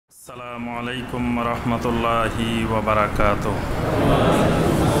আসসালামু আলাইকুম রহমতুল্লাহি ওয়া বারাকাতুহু।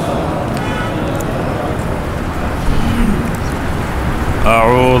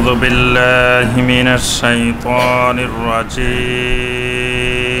 আউযু বিল্লাহি মিনাশ শাইতানির রাজীম।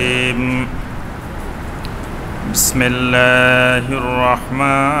 বিসমিল্লাহির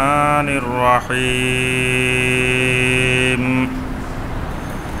রহমানির রহিম।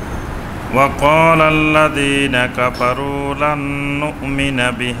 وقال الذين كفروا لن نؤمن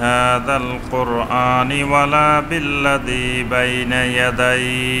بهذا القرآن ولا بالذي بين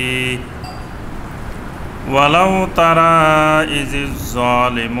يديه ولو ترى إذ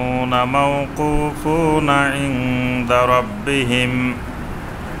الظالمون موقوفون عند ربهم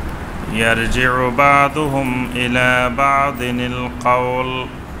يرجع بعضهم إلى بعض القول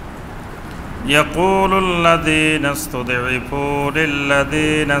يقول الذين استضعفوا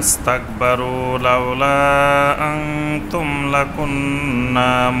للذين استكبروا لولا أنتم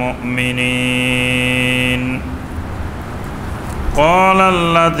لكنا مؤمنين قال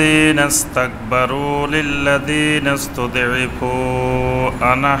الذين استكبروا للذين استضعفوا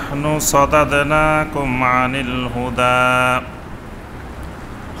أنحن صددناكم عن الهدى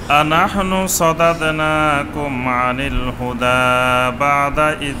أنحن صددناكم عن الهدى بعد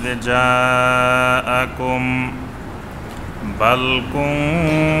إذ جاءكم بل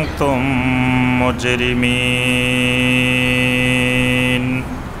كنتم مجرمين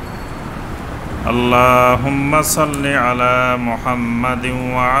اللهم صل على محمد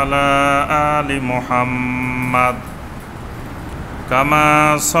وعلى آل محمد كما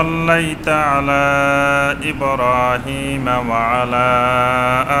صليت على إبراهيم وعلى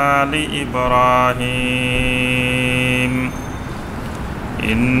آل إبراهيم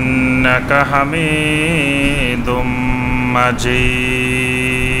إنك حميد مجيد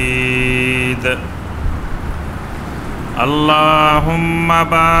اللهم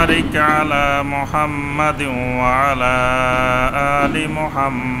بارك على محمد وعلى آل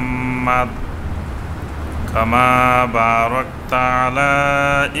محمد كما باركت على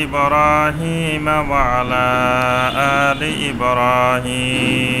إبراهيم وعلى آل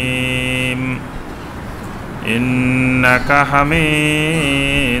إبراهيم إنك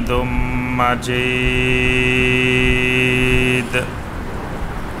حميد مجيد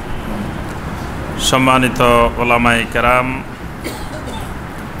সম্মানিত ওলামায়ে কেরাম,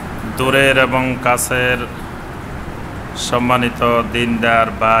 দূরের এবং কাছের সম্মানিত দিনদার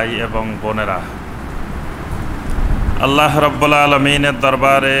ভাই এবং বোনেরা, আল্লাহ রাব্বুল আলামিনের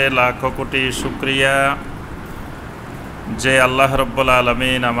দরবারে লাখো কোটি শুকরিয়া যে আল্লাহ রাব্বুল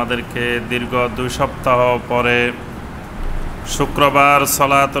আলামিন আমাদেরকে দীর্ঘ 2 সপ্তাহ পরে শুক্রবার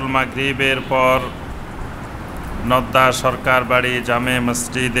সলাতুল মাগরিবের পর নদ্দা সরকারবাড়ি জামে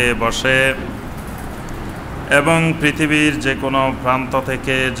মসজিদে বসে এবং পৃথিবীর যে কোনো প্রান্ত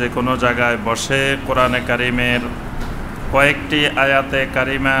থেকে যে কোনো জায়গায় বসে কোরআনে কারিমের কয়েকটি আয়াতে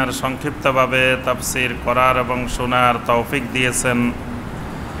কারিমার সংক্ষিপ্তভাবে তাফসীর করার এবং শোনার তৌফিক দিয়েছেন,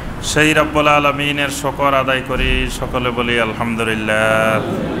 সেই রব্বুল আলামিনের শুকর আদায় করি, সকলে বলি আলহামদুলিল্লাহ।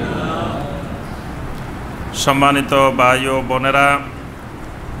 সম্মানিত ভাই ও বোনেরা,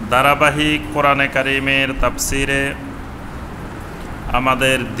 ধারাবাহিক কোরআনে কারিমের তাফসীরে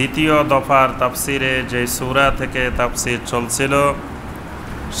আমাদের দ্বিতীয় দফার তাফসীরে যে সূরা থেকে তাফসীর চলছিল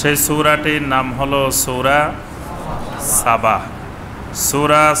সেই সূরাটির নাম হলো সূরা সাবা।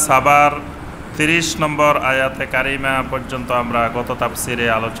 সূরা সাবার 30 নম্বর আয়াতে কারিমা পর্যন্ত আমরা গত তাফসীরে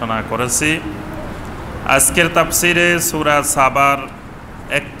আলোচনা করেছি। আজকের তাফসীরে সূরা সাবার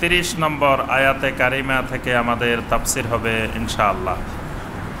 31 নম্বর আয়াতে কারিমা থেকে আমাদের তাফসীর হবে ইনশাআল্লাহ।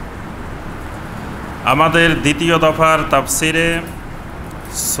 আমাদের দ্বিতীয় দফার তাফসীরে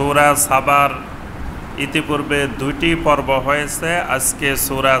সূরা সাবার ইতিপূর্বে 2টি পর্ব হয়েছে। আজকে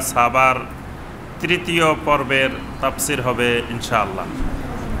সূরা সাবার তৃতীয় পর্বের তাফসীর হবে ইনশাআল্লাহ।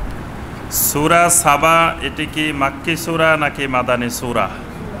 সূরা সাবা এটি কি মাক্কি সূরা নাকি মাদানী সূরা?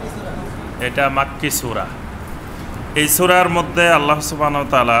 এটা মাক্কি সূরা। এই সূরার মধ্যে আল্লাহ সুবহানাহু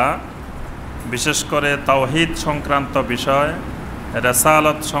ওয়া তাআলা বিশেষ করে তাওহীদ সংক্রান্ত বিষয়,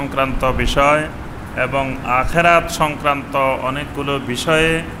 রিসালাত সংক্রান্ত বিষয় এবং আখিরাত সংক্রান্ত অনেকগুলো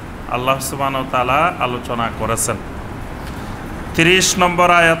বিষয়ে আল্লাহ সুবহানাহু ওয়া তাআলা আলোচনা করেছেন। 30 নম্বর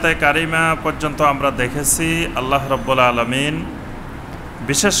আয়াতে কারিমা পর্যন্ত আমরা দেখেছি আল্লাহ রাব্বুল আলামিন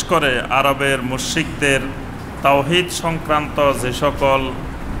বিশেষ করে আরবের মুশরিকদের তাওহীদ সংক্রান্ত যে সকল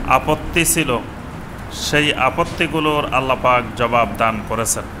আপত্তি ছিল সেই আপত্তিগুলোর আল্লাহ পাক জবাব দান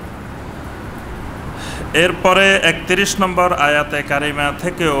করেছেন। এরপরে 31 নম্বর আয়াতে কারিমা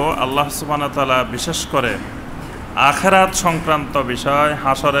থেকেও আল্লাহ সুবহানাহু ওয়া তাআলা বিশেষ করে আখিরাত সংক্রান্ত বিষয়,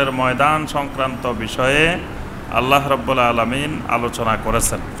 হাসরের ময়দান সংক্রান্ত বিষয়ে আল্লাহ রাব্বুল আলামিন আলোচনা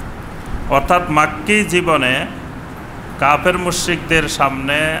করেছেন। অর্থাৎ মাক্কি জীবনে কাফের মুশরিকদের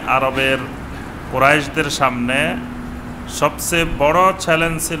সামনে, আরবের কুরাইশদের সামনে সবচেয়ে বড়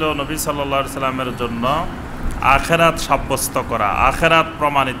চ্যালেঞ্জ ছিল নবী সাল্লাল্লাহু আলাইহি সাল্লামের জন্য আখিরাত সাব্যস্ত করা, আখিরাত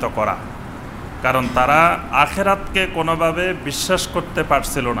প্রমাণিত করা। কারণ তারা আখিরাতকে কোনোভাবে বিশ্বাস করতে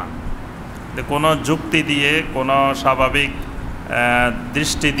পারছিল না, যে কোনো যুক্তি দিয়ে, কোনো স্বাভাবিক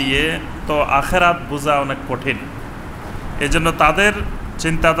দৃষ্টি দিয়ে তো আখিরাত বোঝা অনেক কঠিন। এই জন্য তাদের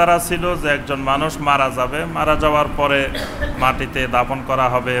চিন্তাধারা ছিল যে একজন মানুষ মারা যাবে, মারা যাওয়ার পরে মাটিতে দাফন করা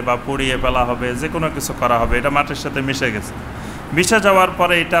হবে বা পুড়িয়ে ফেলা হবে, যে কোনো কিছু করা হবে, এটা মাটির সাথে মিশে গেছে। মিশে যাওয়ার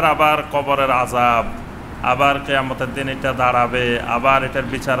পরে এটার আবার কবরের আযাব, আবার কিয়ামতের দিন এটা দাঁড়াবে, আবার এটার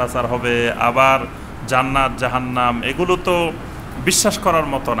বিচার আচার হবে, আবার জান্নাত জাহান্নাম, এগুলো তো বিশ্বাস করার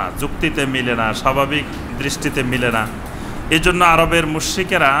মতো না, যুক্তিতে মিলে না, স্বাভাবিক দৃষ্টিতে মিলে না। এই জন্য আরবের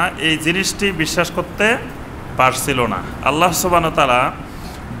মুশরিকেরা এই জিনিসটি বিশ্বাস করতে পারছিল না। আল্লাহ সুবহানাহু ওয়া তাআলা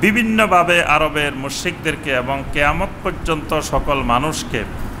বিভিন্নভাবে আরবের মুশরিকদেরকে এবং কিয়ামত পর্যন্ত সকল মানুষকে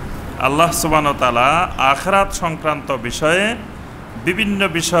আল্লাহ সুবহানাহু ওয়া তাআলা আখিরাত সংক্রান্ত বিষয়ে বিভিন্ন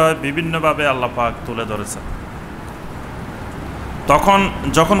বিষয় বিভিন্নভাবে আল্লাহ পাক তুলে ধরেছেন।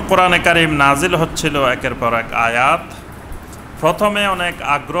 যখন কোরআনে কারীম নাজিল হচ্ছিল একের পর এক আয়াত, প্রথমে অনেক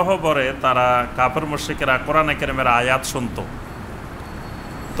আগ্রহ ভরে তারা কাফের মুশরিকেরা কোরআনে কারীমের আয়াত শুনত।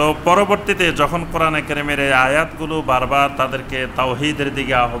 তো পরবর্তীতে যখন কোরআনে কারীমের এই আয়াতগুলো বারবার তাদেরকে তাওহীদের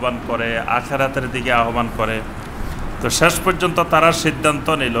দিকে আহ্বান করে, আখিরাতের দিকে আহ্বান করে, তো শেষ পর্যন্ত তারা সিদ্ধান্ত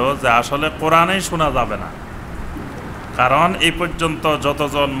নিল যে আসলে কোরআনেই শোনা যাবে না। কারণ এই পর্যন্ত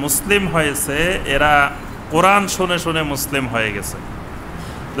যতজন মুসলিম হয়েছে এরা কোরআন শুনে শুনে মুসলিম হয়ে গেছে।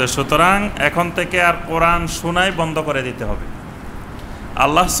 তো সুতরাং এখন থেকে আর কোরআন শোনাই বন্ধ করে দিতে হবে।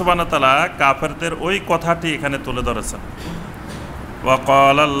 আল্লাহ সুবহানাহু ওয়া তাআলা কাফেরদের ওই কথাটি এখানে তুলে ধরেছেন।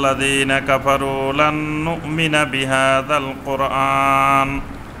 وقال الذين كفروا لن نؤمن بهذا القرآن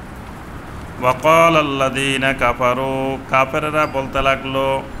وقال الذين كفروا কাফেররা বলতে লাগলো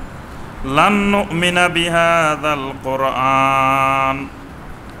লান নুমিনা বিহাযাল কুরআন,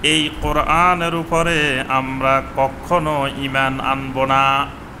 এই কোরআনের উপরে আমরা কখনো ঈমান আনব না।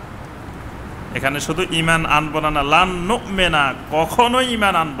 এখানে শুধু ঈমান আনব না, লান নুমিনা, কখনো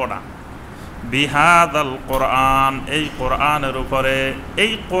ঈমান আনব না, বিহাযাল কোরআন, এই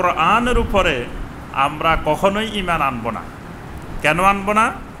কোরআনের উপরে আমরা কখনোই ঈমান আনব না। কেন আনব না?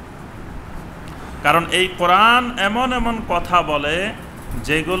 কারণ এই কোরআন এমন এমন কথা বলে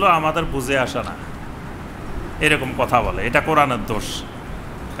যেগুলো আমাদের বুঝে আসে না, এরকম কথা বলে। এটা কোরআনের দোষ।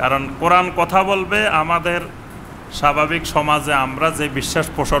 কারণ কোরআন কথা বলবে আমাদের স্বাভাবিক সমাজে আমরা যে বিশ্বাস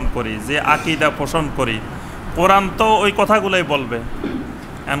পোষণ করি, যে আকীদা পোষণ করি, কোরআন তো ওই কথাগুলোই বলবে।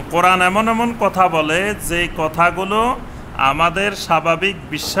 কোরআন এমন এমন কথা বলে যে কথাগুলো আমাদের স্বাভাবিক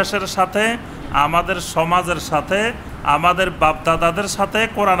বিশ্বাসের সাথে, আমাদের সমাজের সাথে, আমাদের বাপদাদাদের সাথে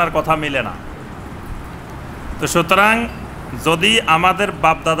কোরআনের কথা মিলে না। তো সুতরাং যদি আমাদের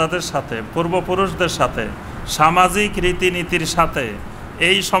বাপদাদাদের সাথে, পূর্বপুরুষদের সাথে, সামাজিক রীতিনীতির সাথে,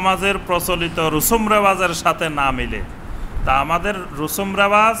 এই সমাজের প্রচলিত রুসুম রেওয়াজের সাথে না মিলে, তা আমাদের রুসুম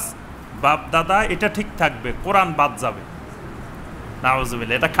রেওয়াজ, বাপদাদা এটা ঠিক থাকবে, কোরআন বাদ যাবে।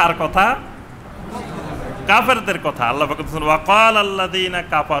 নাউযুবিল্লাহ। এটা কার কথা? কাফেরদের কথা। আল্লাহ পাক বলেন ওয়াকাল আল্লাযীনা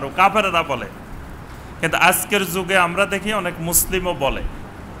কাফারু, কাফেররা বলে। কিন্তু আজকের যুগে আমরা দেখি অনেক মুসলিমও বলে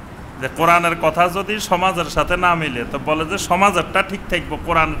যে কোরআনের কথা যদি সমাজের সাথে না মিলে তো বলে যে সমাজেরটা ঠিক থাকবে,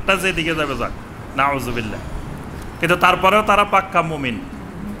 কোরআনটা যেদিকে যাবে যাক। নাউযুবিল্লাহ। কিন্তু তারপরেও তারা পাক্কা মুমিন।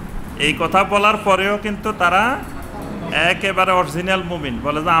 এই কথা বলার পরেও কিন্তু তারা একেবারে অরিজিনাল মুমিন।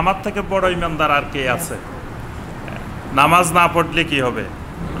 বলে যে আমার থেকে বড় ইমানদার আর কে আছে? নামাজ না পড়লে কি হবে,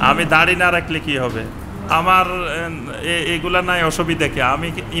 আমি দাড়ি না রাখলে কি হবে, আমার এগুলা নাই অসুবিধা কি, আমি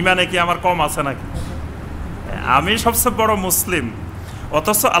ইমানে কি আমার কম আছে নাকি, আমি সবচেয়ে বড় মুসলিম।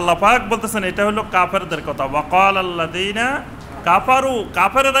 অথচ আল্লাহ পাক বলতেছেন এটা হলো কাফেরদের কথা। ওয়াকাল আল্লাযীনা কাফারু,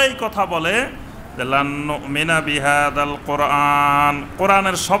 কাফেররা এই কথা বলে যে লান নুমিনা বিহাযাল কুরআন,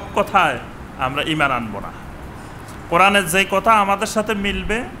 কোরআনের সব কথায় আমরা ঈমান আনব না। কোরআনের যে কথা আমাদের সাথে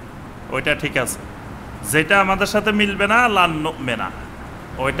মিলবে ওইটা ঠিক আছে, যেটা আমাদের সাথে মিলবে না লান নুমিনা,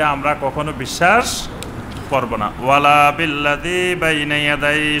 ওইটা আমরা কখনো বিশ্বাস করব না। ওয়ালা বিল্লাযী বাইনা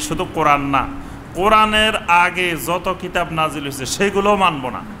ইয়াদাই, শুধু কোরআন না, কোরআনের আগে যত কিতাব নাজিল হয়েছে সেগুলো মানব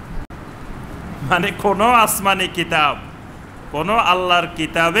না। মানে কোনো আসমানি কিতাব, কোনো আল্লাহর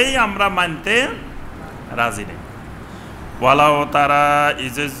কিতাবেই আমরা মানতে রাজি নেই। ওয়ালাউ তারা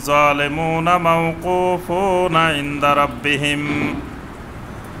ইজিজ যালিমুনা মাওকুফুনা ইনদা রাব্বিহিম,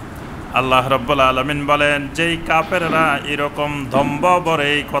 আল্লাহ রাব্বুল আলামিন বলেন যেই কাফেররা এরকম দম্ভ ভরে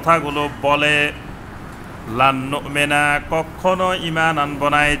এই কথাগুলো বলে, লান নুমিনা, কখনো ঈমান আনব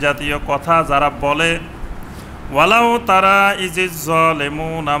না, এই জাতীয় কথা যারা বলে, ওয়ালাউ তারা ইজিজ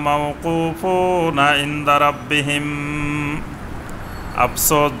যালিমুনা মাওকুফুনা ইনদা রাব্বিহিম,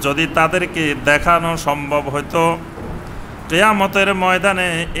 আফসোস যদি তাদেরকে দেখানো সম্ভব হতো কিয়ামতের ময়দানে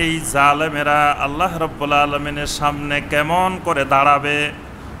এই জালেমেরা আল্লাহ রাব্বুল আলামিনের সামনে কেমন করে দাঁড়াবে,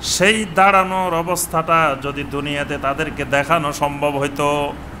 সেই দাঁড়ানোর অবস্থাটা যদি দুনিয়াতে তাদেরকে দেখানো সম্ভব হইতো,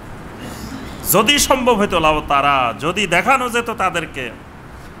 যদি সম্ভব হইতো, লাও তারা যদি দেখানো যেত তাদেরকে,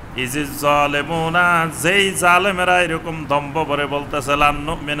 ইজিজ যালিমুনা যেই জালেমেরা এরকম দম্ভ ভরে বলতেছে লান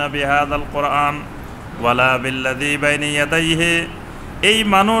নুমিনা বিহাদাল কোরআন ওয়ালা বিল্লাযী বাইনা ইয়াদাইহি, এই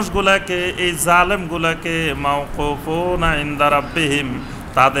মানুষগুলাকে, এই জালেমগুলাকে মাওকুফুনা ইনদা রাব্বিহিম,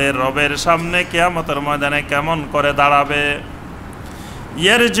 তাদের রবের সামনে কিয়ামতের ময়দানে কেমন করে দাঁড়াবে।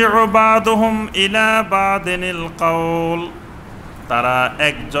 ইয়ারজিউ বাদুহুম ইলা বাদিনিল কাউল, তারা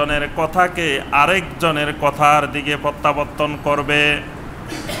একজনের কথাকে আরেকজনের কথার দিকে প্রত্যাবর্তন করবে।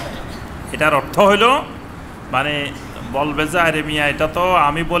 এটার অর্থ হইল মানে বলবে যে আরে মিয়া এটা তো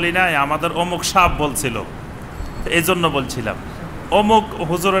আমি বলি নাই, আমাদের অমুক সাহেব বলছিল এই জন্য বলছিলাম, অমুক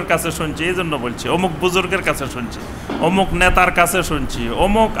হুজুরের কাছে শুনছি এই জন্য বলছি, অমুক বুজুর্গের কাছে শুনছি, অমুক নেতার কাছে শুনছি,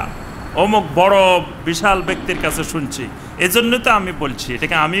 অমুক বড় বিশাল ব্যক্তির কাছে শুনছি, এজন্যই তো আমি বলছি।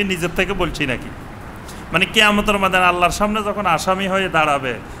 এটাকে আমি নিজের থেকে বলছি নাকি? মানে কিয়ামতের ময়দানে আল্লাহর সামনে যখন আসামি হয়ে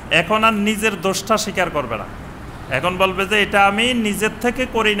দাঁড়াবে, এখন আর নিজের দোষটা স্বীকার করবে না, এখন বলবে যে এটা আমি নিজের থেকে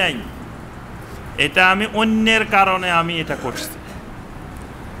করি নাই, এটা আমি অন্যের কারণে আমি এটা করছি।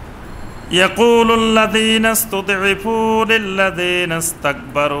 ইয়াকুলুল্লাযীনা ইসতুদঈফু লিল্লাযীনা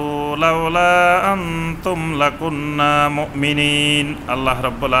ইসতাকবারু লাউলা আনতুম লাকুন্না মুমিনিন। আল্লাহ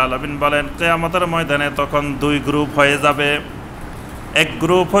রাব্বুল আলামিন বলেন কিয়ামতের ময়দানে তখন দুই গ্রুপ হয়ে যাবে। এক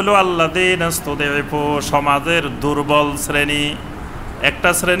গ্রুপ হলো আল্লাযীনা ইসতুদঈফু, সমাজের দুর্বল শ্রেণী। একটা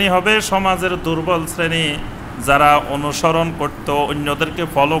শ্রেণী হবে সমাজের দুর্বল শ্রেণী, যারা অনুসরণ করত, অন্যদেরকে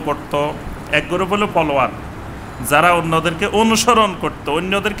ফলো করত। এক গ্রুপ হলো ফলোয়ার, যারা অন্যদেরকে অনুসরণ করত,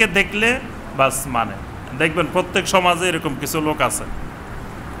 অন্যদেরকে দেখলে বাস মানে। দেখবেন প্রত্যেক সমাজে এরকম কিছু লোক আছে,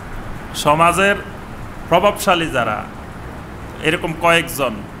 সমাজের প্রভাবশালী যারা, এরকম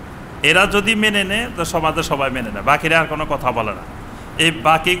কয়েকজন, এরা যদি মেনে নেয় তো সমাজে সবাই মেনে নেয়, বাকিরা আর কোনো কথা বলে না। এই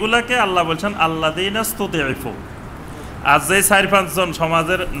বাকিগুলাকে আল্লাহ বলছেন আল্লাযীনা ইসতুদঈফু। আর যে ৪-৫ জন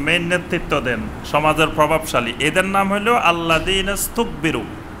সমাজের মেইন নেতৃত্ব দেন, সমাজের প্রভাবশালী, এদের নাম হলো আল্লাযীনা ইসতাকবিরু।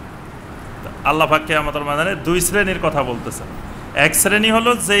 আল্লাহ পাক কিয়ামতের ময়দানে দুই শ্রেণীর কথা বলতেছেন। এক শ্রেণী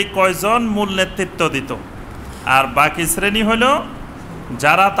হলো যেই কয়জন মূল নেতৃত্ব দিত, আর বাকি শ্রেণী হলো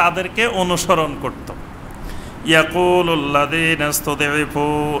যারা তাদেরকে অনুসরণ করত। ইয়াকুলুল্লাযীনা ইসতুদঈফু,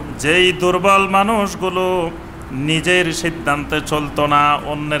 যেই দুর্বল মানুষগুলো নিজের সিদ্ধান্তে চলতো না,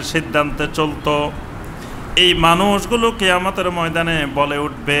 অন্যের সিদ্ধান্তে চলতো, এই মানুষগুলো কিয়ামতের ময়দানে বলে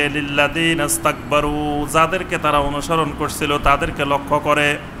উঠবে লিল্লাযীনা ইসতাকবারু, যাদেরকে তারা অনুসরণ করছিল তাদেরকে লক্ষ্য করে,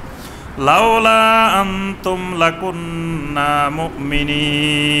 লাউলা আনতুম লাকুন্না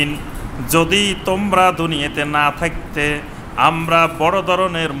মুমিনিন, যদি তোমরা দুনিয়াতে না থাকতে আমরা বড়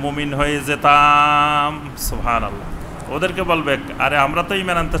ধরনের মুমিন হয়ে যেতাম। সুবহানাল্লাহ। ওদেরকে বলবে আরে আমরা তো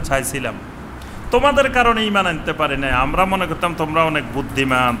ঈমান আনতে চাইছিলাম, তোমাদের কারণে ঈমান আনতে পারি না। আমরা মনে করতাম তোমরা অনেক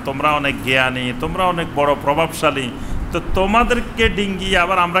বুদ্ধিমান, তোমরা অনেক জ্ঞানী, তোমরা অনেক বড় প্রভাবশালী, তো তোমাদেরকে ডিঙ্গিয়ে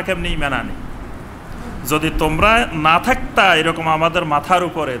আবার আমরা কেমনি ঈমান আনি? যদি তোমরা না থাকতা এরকম আমাদের মাথার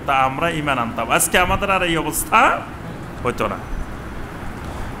উপরে, তা আমরা ঈমান আনতাম, আজকে আমাদের আর এই অবস্থা হইতো না।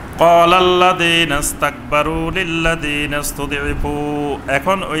 ক্বালাল্লাযীনা ইসতাকবারু লিল্লাযীনা ইসতুদঈফু,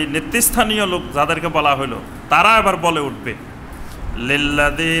 এখন ওই নেতৃস্থানীয় লোক যাদেরকে বলা হলো তারা এবার বলে উঠবে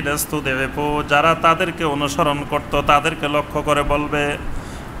লিল্লাযীনা ইসতুদঈফু, যারা তাদেরকে অনুসরণ করত তাদেরকে লক্ষ্য করে বলবে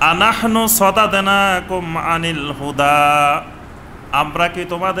আনাহনু সাদাদনাকুম আনিল হুদা, আমরা কি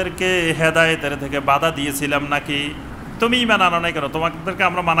তোমাদেরকে হেদায়েতের থেকে বাধা দিয়েছিলাম নাকি? তুমি ঈমান আনো নাই কেন? তোমাদেরকে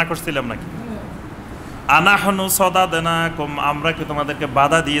আমরা মানা করছিলাম নাকি? আনাহনু সাদাদনাকুম, আমরা কি তোমাদেরকে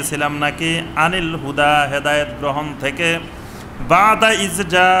বাধা দিয়েছিলাম নাকি? আনিল হুদা, হেদায়েত গ্রহণ থেকে। বাদা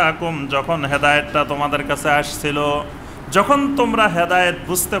ইজজাকুম, যখন হেদায়েতটা তোমাদের কাছে আসছিল, যখন তোমরা হেদায়েত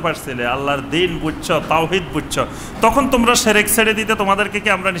বুঝতে পারছিলে, আল্লাহর দ্বীন বুঝছো, তাওহীদ বুঝছো, তখন তোমরা শিরক ছেড়ে দিতে তোমাদেরকে কি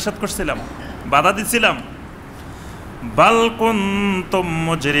আমরা নিষেধ করছিলাম, বাধা দিছিলাম? বাল কুনতুম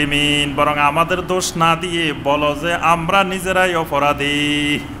মুজরিমিন, বরং আমাদের দোষ না দিয়ে বলো যে আমরা নিজেরাই অপরাধী।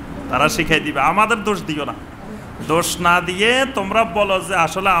 তারা শিখাই দিবে আমাদের দোষ দিও না, দোষ না দিয়ে তোমরা বলো যে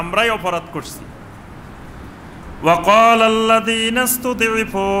আসলে আমরাই অপরাধ করছি। ওয়াকালাল্লাযীনা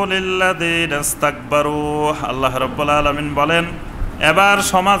ইসতুদঈফু লিল্লাযীনা ইসতাকবারু, আল্লাহ রাব্বুল আলামিন বলেন এবার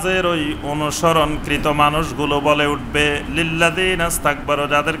সমাজের ওই অনুসরণকৃত মানুষগুলো বলে উঠবে লিল্লাযীনা ইসতাকবারু,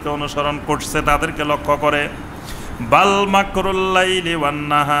 যাদেরকে অনুসরণ করছে তাদেরকে লক্ষ্য করে, বাল মাকরুল লাইলি ওয়ান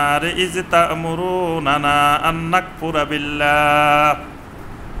নাহারি ইজ তা'মুরুনানা আন নাকফুরা বিল্লাহ,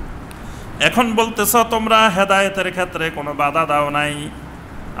 এখন বলতেছ তোমরা হেদায়েতের ক্ষেত্রে কোনো বাধা দাও নাই,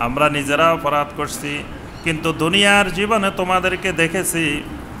 আমরা নিজেরা অপরাধ করছি, কিন্তু দুনিয়ার জীবনে তোমাদেরকে দেখেছি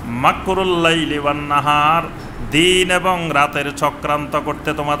মাকরুল লাইলি ওয়ান নাহার, দিন এবং রাতের চক্রান্ত করতে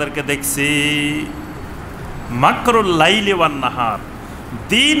তোমাদেরকে দেখছি। মাকরুল লাইলি ওয়ান নাহার,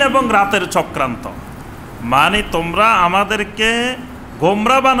 দিন এবং রাতের চক্রান্ত, মানে তোমরা আমাদেরকে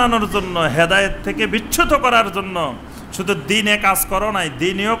গোমরা বানানোর জন্য, হেদায়েত থেকে বিচ্যুত করার জন্য শুধু দিনে কাজ করো নাই,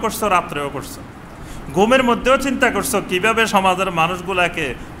 দিনেও করছো, রাত্রেও করছো। ঘুমের মধ্যেও চিন্তা করছো কিভাবে সমাজের মানুষগুলাকে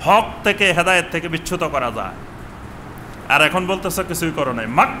হক থেকে, হেদায়েত থেকে বিচ্যুত করা যায়। আর এখন বলতেছো কিছুই করো নাই।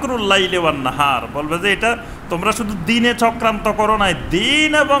 মাকরুল লাইলি ওয়ান নাহার, বলবে যে এটা তোমরা শুধু দিনে চক্রান্ত করো নাই,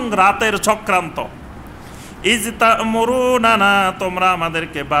 দিন এবং রাতের চক্রান্ত। ইজতামুরুনানা, তোমরা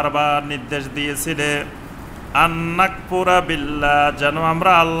আমাদেরকে বারবার নির্দেশ দিয়েছিলে আন্নাকফুরা বিল্লাহ, যেন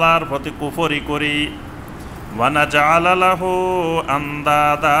আমরা আল্লাহর প্রতি কুফরি করি, ওয়া নাজআলা লাহু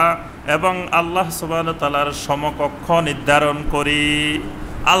আন্দাদা, এবং আল্লাহ সুবহানাহু ওয়া তাআলার সমকক্ষ নির্ধারণ করি,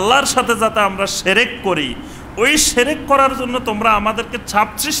 আল্লাহর সাথে যাতে আমরা শিরক করি। ওই শিরক করার জন্য তোমরা আমাদেরকে চাপ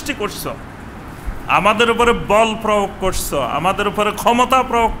সৃষ্টি করছো, আমাদের উপরে বল প্রয়োগ করছো, আমাদের উপরে ক্ষমতা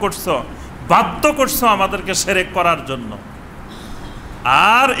প্রয়োগ করছো, বাধ্য করছো আমাদেরকে শিরক করার জন্য।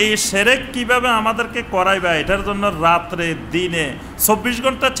 আর এই শিরক কিভাবে আমাদেরকে করাইবা, এটার জন্য রাত্রে দিনে 24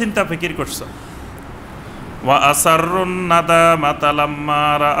 ঘন্টা চিন্তা ফিকির করছো। ওয়া আসরুন নাদামাতা লাম্মা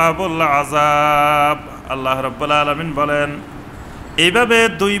রাআবুল আযাব, আল্লাহ রাব্বুল আলামিন বলেন এইভাবে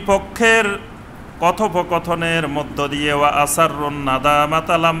দুই পক্ষের কথোপকথনের মধ্য দিয়ে ওয়া আসরুন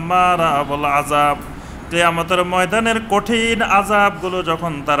নাদামাতা লাম্মা রাআবুল আযাব, কিয়ামতের ময়দানের কঠিন আযাবগুলো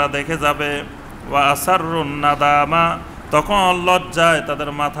যখন তারা দেখে যাবে, ওয়া আসরুন নাদামা, তখন লজ্জায় তাদের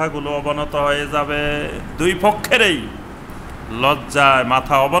মাথাগুলো অবনত হয়ে যাবে। দুই পক্ষেরই লজ্জায়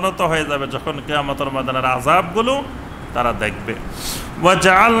মাথা অবনত হয়ে যাবে যখন কিয়ামতের ময়দানের আযাবগুলো তারা দেখবে। ওয়া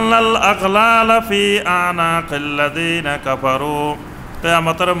জাআলনাল আগলালা ফি আনাকিল্লাযিনা কাফারু,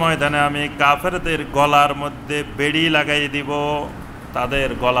 কিয়ামতের ময়দানে আমি কাফেরদের গলার মধ্যে বেড়ি লাগাই দিব, তাদের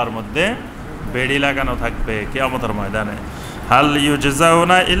গলার মধ্যে বেড়ি লাগানো থাকবে কিয়ামতের ময়দানে। হাল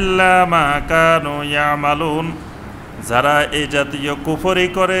ইউজজাউনা ইল্লা মা কানু ইয়ামালুন, যারা এই জাতীয় কুফরি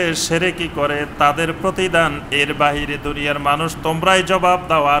করে, শিরকি করে, তাদের প্রতিদান এর বাহিরে দুনিয়ার মানুষ তোমরাই জবাব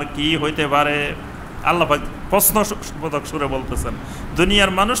দাও, আর কি হইতে পারে। আল্লাহ পাক প্রশ্নবোধক সুরে বলতেছেন,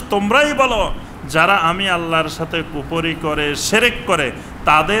 দুনিয়ার মানুষ তোমরাই বলো, যারা আমি আল্লাহর সাথে কুফরি করে, শিরক করে,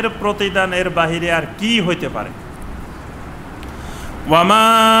 তাদের প্রতিদান এর বাহিরে আর কি হইতে পারে। ওয়ামা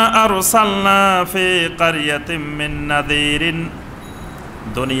আরসালনা ফি কারিয়াতিম মিন নাযিরিন,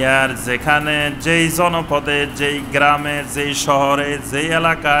 দুনিয়ার যেখানে, যেই জনপদে, যেই গ্রামে, যেই শহরে, যেই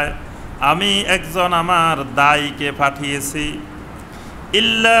এলাকায় আমি একজন আমার দায়ীকে পাঠিয়েছি,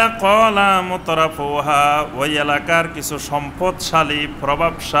 ইল্লা ক্বালা মুতরাফুহা, ওই এলাকার কিছু সম্পদশালী,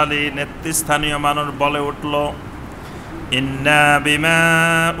 প্রভাবশালী, নেতৃস্থানীয় মানুষ বলে উঠল, ইন্না বিমা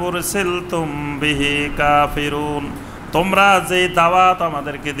উরসিলতুম বিহি কাফিরুন, তোমরা যে দাওয়াত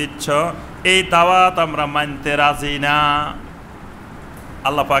আমাদেরকে দিচ্ছ, এই দাওয়াত আমরা মানতে রাজি না।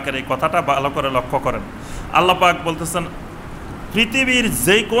 আল্লাহ পাকের এই কথাটা ভালো করে লক্ষ্য করেন। আল্লাহ পাক বলতেছেন, পৃথিবীর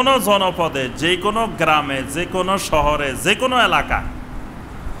যে কোনো জনপদে, যে কোনো গ্রামে, যে কোনো শহরে, যে কোনো এলাকা,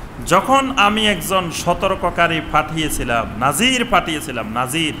 যখন আমি একজন সতর্ককারী পাঠিয়েছিলাম, নাজির পাঠিয়েছিলাম,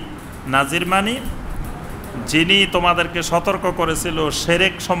 নাজির, নাজির মানে যিনি তোমাদেরকে সতর্ক করেছিল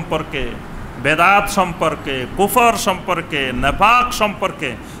শিরক সম্পর্কে, বেদাত সম্পর্কে, কুফর সম্পর্কে, নেফাক সম্পর্কে,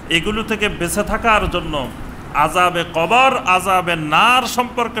 এগুলো থেকে বেঁচে থাকার জন্য, আযাবে কবর, আযাবে নার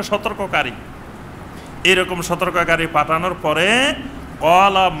সম্পর্কে সতর্ককারী, এরকম সতর্ককারী পাঠানোর পরে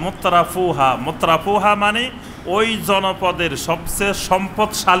ক্বালা মুতরাফুহা, মুতরাফুহা মানে ওই জনপদের সবচেয়ে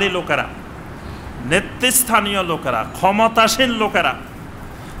সম্পদশালী লোকেরা, নেতৃস্থানীয় লোকেরা, ক্ষমতাসীন লোকেরা,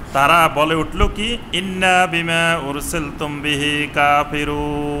 তারা বলে উঠল কি, ইন্না বিমা উরসিলতুম বিহি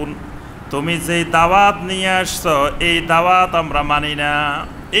কাফিরুন, তুমি যেই দাওয়াত নিয়ে আসছো, এই দাওয়াত আমরা মানি না,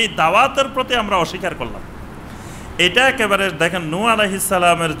 এই দাওয়াতের প্রতি আমরা অস্বীকার করলাম। এটা একেবারে দেখেন, নূহ আলাইহিস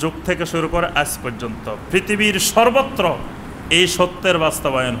সালামের যুগ থেকে শুরু করে আজ পর্যন্ত পৃথিবীর সর্বত্র এই সত্যের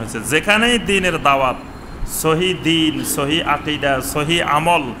বাস্তবায়ন হয়েছে। যেখানেই দ্বীনের দাওয়াত, সহি দ্বীন, সহি আকীদা, সহি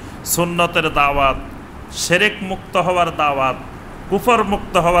আমল, সুন্নতের দাওয়াত, শিরক মুক্ত হওয়ার দাওয়াত, কুফর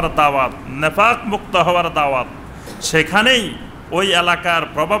মুক্ত হওয়ার দাওয়াত, নেফাক মুক্ত হওয়ার দাওয়াত, সেখানেই ওই এলাকার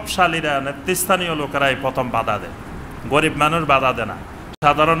প্রভাবশালীরা, নেতৃস্থানীয় লোকেরাই প্রথম বাধা দেয়। গরিব মানুষ বাধা দেয় না,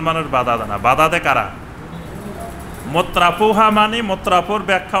 সাধারণ মানুষ বাধা দেয় না। বাধা দেয় কারা? মুতরাফুহা মানে, মুতরাফুর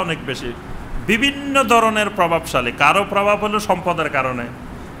ব্যাখ্যা অনেক বেশি, বিভিন্ন ধরনের প্রভাবশালী। কারো প্রভাব হলো সম্পদের কারণে,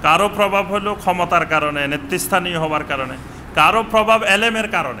 কারো প্রভাব হলো ক্ষমতার কারণে, নেতৃস্থানীয় হওয়ার কারণে, কারো প্রভাব এলেমের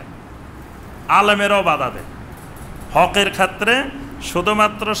কারণে, আলেমেরও বাধা দেয়। হকের ক্ষেত্রে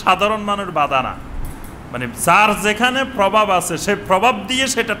শুধুমাত্র সাধারণ মানুষ বাধা না, মানে যার যেখানে প্রভাব আছে সেই প্রভাব দিয়ে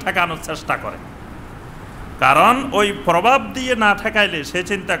সেটা ঠেকানোর চেষ্টা করে। কারণ ওই প্রভাব দিয়ে না ঠেকাইলে সে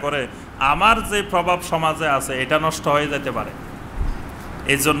চিন্তা করে আমার যে প্রভাব সমাজে আছে এটা নষ্ট হয়ে যেতে পারে।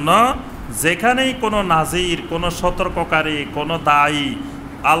 এই জন্য যেখানেই কোনো নাজির, কোনো সতর্ককারী, কোনো দায়ী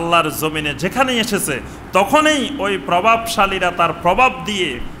আল্লাহর জমিনে যেখানেই এসেছে তখনই ওই প্রভাবশালীরা তার প্রভাব দিয়ে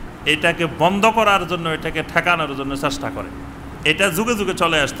এটাকে বন্ধ করার জন্য, এটাকে ঠেকানোর জন্য চেষ্টা করে। এটা যুগে যুগে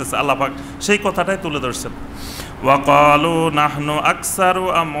চলে আসতেছে। আল্লাহ পাক সেই কথাটাই তুলে ধরছেন, ওয়াকালু নাহনু আকসারু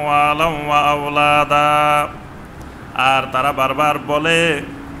আমওয়ালাম ওয়া আওলাদা। আর তারা বারবার বলে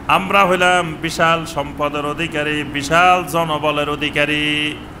আমরা হইলাম বিশাল সম্পদের অধিকারী, বিশাল জনবলের অধিকারী।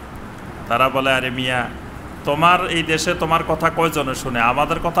 তারা বলে আরে মিয়া, তোমার এই দেশে তোমার কথা কয়জনে শুনে?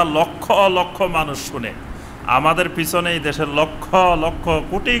 আমাদের কথা লক্ষ লক্ষ মানুষ শুনে। আমাদের পিছনে এই দেশের লক্ষ লক্ষ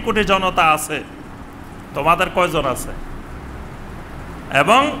কোটি কোটি জনতা আছে, তোমাদের কয়জন আছে?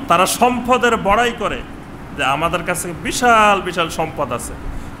 এবং তারা সম্পদের বড়াই করে যে আমাদের কাছে বিশাল বিশাল সম্পদ আছে।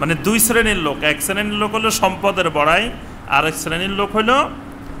 মানে দুই শ্রেণীর লোক, এক শ্রেণীর লোক হলো সম্পদের বড়াই, আর এক শ্রেণীর লোক হলো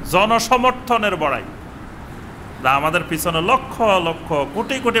জনসমর্থনের বড়াই। আমাদের পিছনে লক্ষ লক্ষ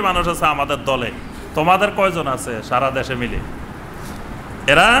কোটি কোটি মানুষ আছে আমাদের দলে, তোমাদের কয়জন আছে সারা দেশে মিলে?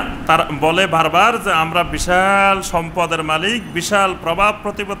 এরা তার বলে বারবার যে আমরা বিশাল সম্পদের মালিক, বিশাল প্রভাব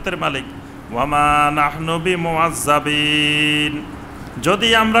প্রতিপত্তির মালিক। ওয়ামা নাহনু বিমুআজ্জাবিন। যদি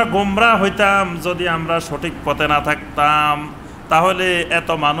আমরা গোমরাহ হইতাম, যদি আমরা সঠিক পথে না থাকতাম, তাহলে এত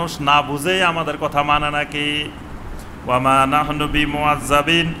মানুষ না বুঝেই আমাদের কথা মানে নাকি? ওয়ামা নাহনু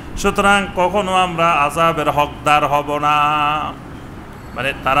বিমুআজ্জাবিন। সুতরাং কখনো আমরা আযাবের হকদার হব না। মানে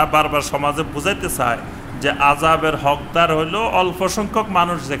তারা বারবার সমাজে বুঝাইতে চায় যে আযাবের হকদার হইল অল্প সংখ্যক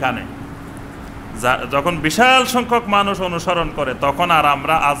মানুষ। যেখানে যখন বিশাল সংখ্যক মানুষ অনুসরণ করে তখন আর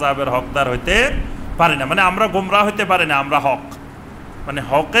আমরা আযাবের হকদার হইতে পারি না। মানে আমরা গোমরাহ হইতে পারি না, আমরা হক। মানে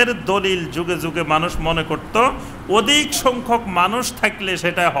হকের দলিল যুগে যুগে মানুষ মনে করত অধিক সংখ্যক মানুষ থাকলে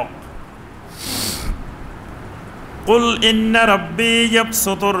সেটা হক। কুল ইন্না রাব্বি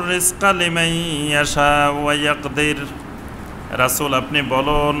ইয়াবসুতুর রিজকা লিমান ইয়াশা ওয়া ইয়াকদির। রাসূল আপনি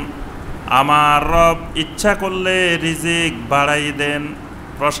বলুন, আমার রব ইচ্ছা করলে রিজিক বাড়াই দেন,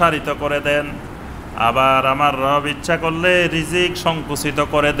 প্রসারিত করে দেন, আবার আমার রব ইচ্ছা করলে রিজিক সংকুচিত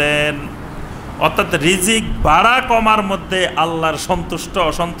করে দেন। অর্থাৎ রিজিক বাড়া কমার মধ্যে আল্লাহর সন্তুষ্ট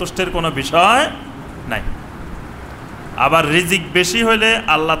অসন্তুষ্টের কোনো বিষয় নাই। আবার রিজিক বেশি হইলে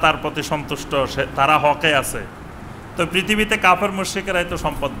আল্লাহ তার প্রতি সন্তুষ্ট, তারা হকে আছে। তো পৃথিবীতে কাফের মুশরিকেরাই তো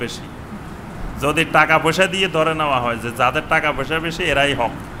সম্পদ বেশি। যদি টাকা পয়সা দিয়ে ধরে নেওয়া হয় যে যাদের টাকা পয়সা বেশি এরাই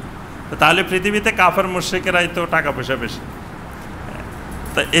হক, তাহলে পৃথিবীতে কাফের মুশরিকেরাই তো টাকা পয়সা বেশি।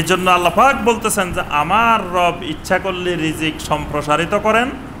 তো এই জন্য আল্লাহ পাক বলতেছেন যে আমার রব ইচ্ছা করলে রিজিক সম্প্রসারিত করেন,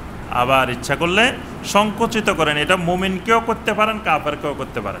 আবার ইচ্ছা করলে সংকুচিত করেন। এটা মুমিনকেও করতে পারেন, কাফেরকেও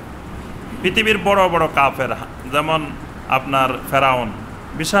করতে পারেন। পৃথিবীর বড় বড় কাফের, যেমন আপনার ফেরাউন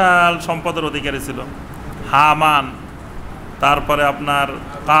বিশাল সম্পদের অধিকারী ছিল, হামান, তারপরে আপনার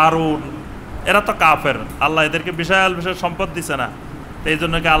কারুন, এরা তো কাফের। আল্লাহ এদেরকে বিশাল বিশাল সম্পদ দিছে না, এই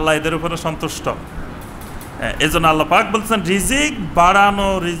জন্য কি আল্লাহ এদের উপরে সন্তুষ্ট? এই জন্য আল্লাহ পাক বলছেন রিজিক বাড়ানো,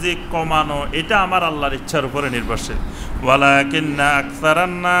 রিজিক কমানো এটা আমার আল্লাহর ইচ্ছার উপরে নির্ভরশীল। ওয়ালাকিন্না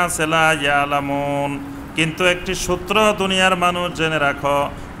আকসারান নাস লা ইয়ালামুন। কিন্তু একটি সূত্র দুনিয়ার মানুষ জেনে রাখো,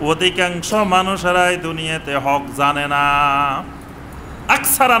 অধিকাংশ মানুষেরাই দুনিয়াতে হক জানে না।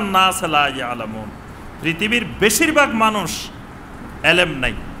 আকসারান নাস লা ইয়ালামুন। পৃথিবীর বেশিরভাগ মানুষ এলেম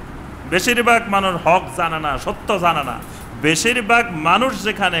নাই, বেশিরভাগ মানুষ হক জানে না, সত্য জানে না। বেশিরভাগ মানুষ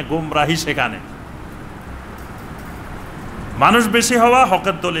যেখানে গুমরাহি সেখানে। মানুষ বেশি হওয়া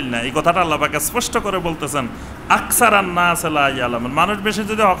হকের দলিল না, এই কথাটা আল্লাহ পাক স্পষ্ট করে বলতেছেন। আকসারান নাস লা ইয়ালামুন। মানুষ বেশি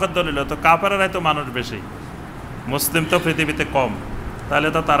যদি হকের দলিল হতো, কাফেররাই তো মানুষ বেশি, মুসলিম তো পৃথিবীতে কম, তাহলে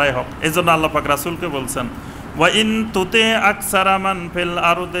তো তারাই হক। এই জন্য আল্লাহ পাক রাসূলকে বলছেন ওয়া ইন তুতি আকসারা মান ফিল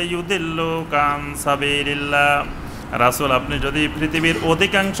আরদি ইউদিল্লুকা আন সাবিলিল্লাহ। রাসূল আপনি যদি পৃথিবীর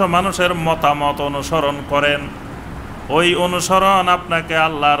অধিকাংশ মানুষের মতামত অনুসরণ করেন, ওই অনুসরণ আপনাকে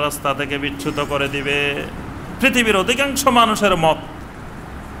আল্লাহর রাস্তা থেকে বিচ্যুত করে দিবে। পৃথিবীর অধিকাংশ মানুষের মত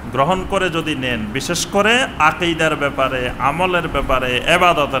গ্রহণ করে যদি নেন, বিশেষ করে আকীদার ব্যাপারে, আমলের ব্যাপারে,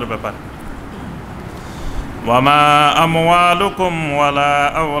 ইবাদতের ব্যাপারে। ওয়ামা আমওয়ালুকুম ওয়ালা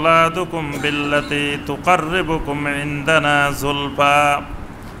আওলাদুকুম বিল্লাতি তুকাররিবুকুম ইনদানা যুলফা।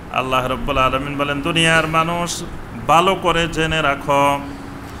 আল্লাহ রাব্বুল আলামিন বলেন, দুনিয়ার মানুষ ভালো করে জেনে রাখো,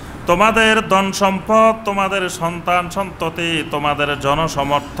 তোমাদের ধন সম্পদ, তোমাদের সন্তান সন্ততি, তোমাদের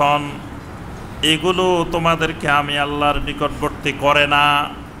জনসমর্থন, এগুলো তোমাদেরকে আমি আল্লাহর নিকটবর্তী করে না।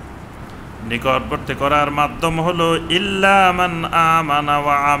 নিকটবর্তী করার মাধ্যম হলো ইল্লা মান আমানা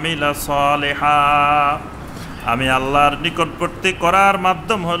ওয়া আমিলা সালিহা। আমি আল্লাহর নিকটবর্তী করার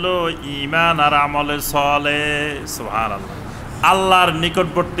মাধ্যম হলো ঈমান আর আমলে সালেহ। সুবহানাল্লাহ। আল্লাহর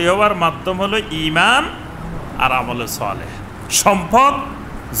নিকটবর্তী হওয়ার মাধ্যম হলো ঈমান আর আমলে সালেহ। সম্পদ,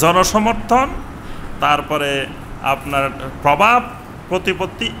 জনসমর্থন, তারপরে আপনার প্রভাব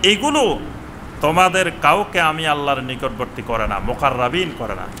প্রতিপত্তি, এগুলো তোমাদের কাউকে আমি আল্লাহর নিকটবর্তী করে না, মুকাররাবিন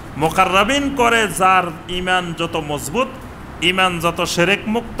করে না। মুকাররাবিন করে যার ঈমান যত মজবুত, ঈমান যত শিরক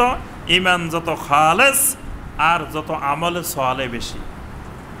মুক্ত, ঈমান যত খালেস, আর যত আমলে সালেহ বেশি।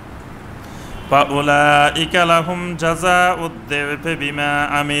 ফাউলাইকা লাহুম জাযাউদ দিফি বিমা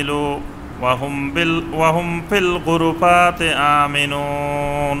আমিলু ওয়া হুম ফিল গুরুফাতি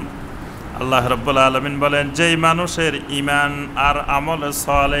আমিনুন। আল্লাহ রাব্বুল আলামিন বলেন, যেই মানুষের ঈমান আর আমলে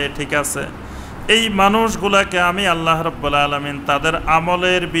সালেহ ঠিক আছে, এই মানুষগুলোকে আমি আল্লাহ রাব্বুল আলামিন তাদের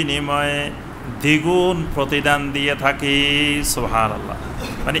আমলের বিনিময়ে দ্বিগুণ প্রতিদান দিয়ে থাকি। সুবহানাল্লাহ।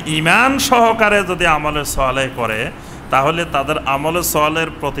 মানে ঈমান সহকারে যদি আমলে সালেহ করে, তাহলে তাদের আমলে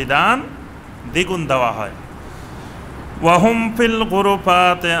সালেহের প্রতিদান দ্বিগুণ দেওয়া হয়। ওয়া হুম ফিল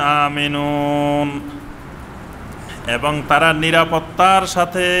গুরুফাতি আমিনুন, এবং তারা নিরাপত্তার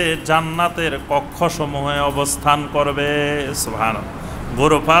সাথে জান্নাতের কক্ষসমূহে অবস্থান করবে। সুবহানাল্লাহ।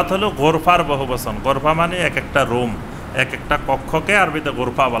 গোরফাত হলো গোরফার বহুবচন। গোরফা মানে এক একটা রুম, এক একটা কক্ষকে আরবিতে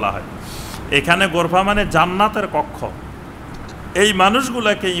গোরফা বলা হয়। এখানে গোরফা মানে জান্নাতের কক্ষ। এই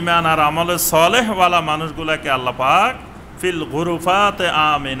মানুষগুলাকে, ঈমান আর আমলে সালেহওয়ালা মানুষগুলাকে আল্লাহ পাক ফিল গুরুফাতে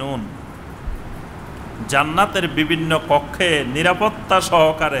আমিনুন, জান্নাতের বিভিন্ন কক্ষে নিরাপত্তা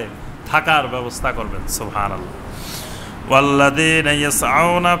সহকারে থাকার ব্যবস্থা করবেন। সুবহানাল্লাহ। ওয়াল্লাযীনা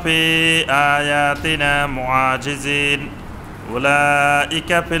ইয়াসআউনা ফি আয়াতিনা মুআজিজিন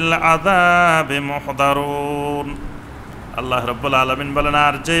উলাইকা ফিল আযাবি মুহদারুন। আল্লাহ রাব্বুল আলামিন বলেন,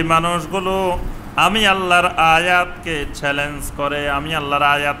 আর যেই মানুষগুলো আমি আল্লাহর আয়াতকে চ্যালেঞ্জ করে, আমি আল্লাহর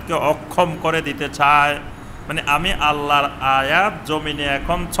আয়াতকে অক্ষম করে দিতে চায়, মানে আমি আল্লাহর আয়াত জমিনে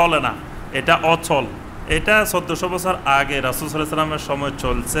এখন চলে না, এটা অচল, এটা 1400 বছর আগে রাসূল সাল্লাল্লাহু আলাইহি ওয়াসাল্লামের সময়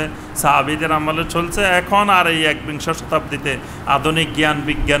চলছে, সাহাবীদের আমলে চলছে, এখন আর এই 21 শতাব্দীতে আধুনিক জ্ঞান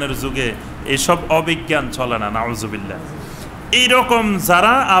বিজ্ঞানের যুগে এসব অবিজ্ঞান চলে না, নাউজুবিল্লাহ। এইরকম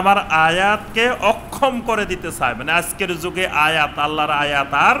যারা আমার আয়াতকে অক্ষম করে দিতে চায়, মানে আজকের যুগে আয়াত, আল্লাহর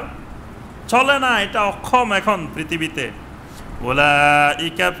আয়াত আর চলে না, এটা অক্ষম এখন পৃথিবীতে।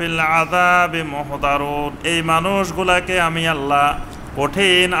 উলাইকা ফিল আযাবি মুহদারুন, এই মানুষগুলাকে আমি আল্লাহ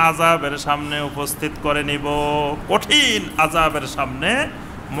কঠিন আযাবের সামনে উপস্থিত করে নিব, কঠিন আযাবের সামনে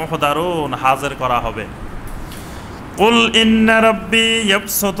মুহদারুন, হাজির করা হবে। কুল ইন্না রাব্বি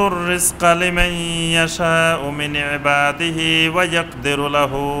ইয়াবসুতুর রিজকা লিমান ইয়াশাউ মিন ইবাদিহি ওয়া ইয়াকদিরু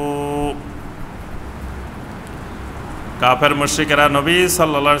লাহু। কাফের মুশরিকেরা নবী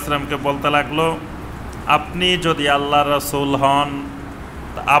সাল্লাল্লাহু আলাইহি ওয়াসাল্লামকে বলতে লাগলো, আপনি যদি আল্লাহর রাসূল হন,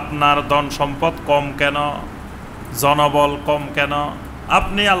 আপনার ধন সম্পদ কম কেন, জনবল কম কেন?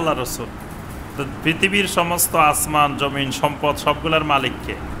 আপনি আল্লাহর রাসূল, তো পৃথিবীর সমস্ত আসমান জমিন সম্পদ সবগুলোর মালিক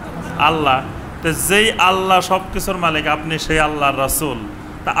কে? আল্লাহ। তো যেই আল্লাহ সব কিছুর মালিক, আপনি সেই আল্লাহর রাসূল,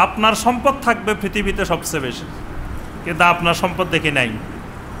 তা আপনার সম্পদ থাকবে পৃথিবীতে সবচেয়ে বেশি, কিন্তু আপনার সম্পদ দেখি নাই।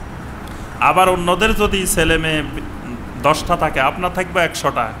 আবার অন্যদের যদি ছেলে মেয়ে 10টা থাকে, আপনার থাকবে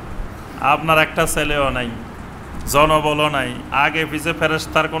 100টা, আপনার একটা ছেলেও নাই, জনবলও নাই, আগে পিছে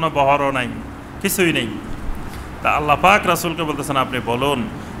ফেরেশতার কোনো বহরও নাই, কিছুই নেই। তা আল্লাহ পাক রাসূলকে বলতেছেন, আপনি বলুন,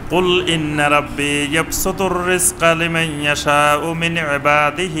 কুল ইন্না রাব্বি ইয়াবসুতুর রিজকা লিমান ইয়াশাউ মিন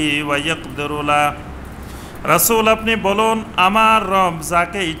ইবাদিহি ওয়া ইয়াকদিরু লাহু। রাসূল আপনি বলুন, আমার রব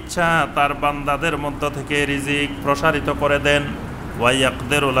যাকে ইচ্ছা তার বান্দাদের মধ্য থেকে রিজিক প্রসারিত করে দেন, ওয়া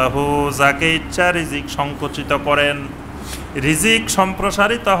ইয়াকদিরু লাহু, যাকে ইচ্ছা রিজিক সংকুচিত করেন। রিজিক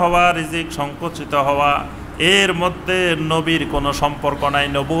সম্প্রসারিত হওয়া, রিজিক সংকুচিত হওয়া, এর মধ্যে নবীর কোনো সম্পর্ক নাই,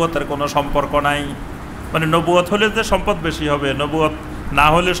 নবুয়তের কোনো সম্পর্ক নাই। মানে নবুয়ত হলে যে সম্পদ বেশি হবে, নবুয়ত না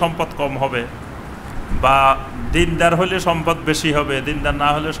হলে সম্পদ কম হবে, বা দিনদার হলে সম্পদ বেশি হবে, দিনদার না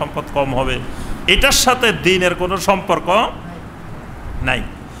হলে সম্পদ কম হবে, এটার সাথে দিনের কোনো সম্পর্ক নাই।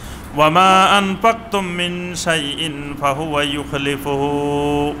 ওয়ামা আনফাকতুম মিন শাইইন ফাহুয়া ইউখলিফুহু,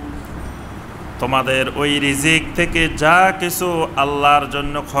 তোমাদের ওই রিজিক থেকে যা কিছু আল্লাহর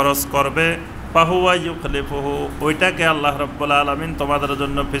জন্য খরচ করবে, ফাহুয়া ইউখলিফুহু, ওইটাকে আল্লাহ রাব্বুল আলামিন তোমাদের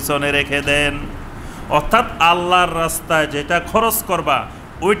জন্য পিছনে রেখে দেন। অর্থাৎ আল্লাহর রাস্তায় যেটা খরচ করবা,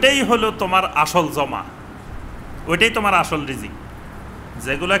 ওইটাই হলো তোমার আসল জমা, ওইটাই তোমার আসল রিজিক।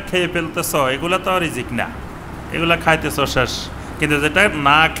 যেগুলা খেয়ে ফেলতেছ এগুলো তো রিজিক না, এগুলা খাইতেছ শেষ, কিন্তু যেটা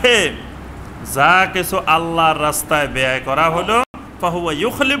না খেয়ে যা কিছু আল্লাহর রাস্তায় ব্যয় করা হলো, ফাহুয়া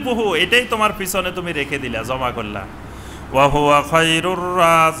ইউখলিফুহু, এটাই তোমার পিছনে তুমি রেখে দিলা, জমা করলা। ওয়া হুয়া খায়রুর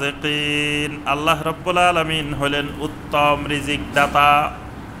রাযিকিন, আল্লাহ রাব্বুল আলামিন হলেন উত্তম রিজিক দাতা।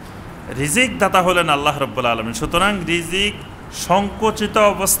 রিজিক দাতা হলেন আল্লাহ রাব্বুল আলামিন। সুতরাং রিজিক সংকুচিত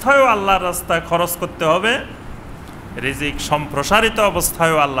অবস্থায়ও আল্লাহর রাস্তায় খরচ করতে হবে, রিজিক সম্প্রসারিত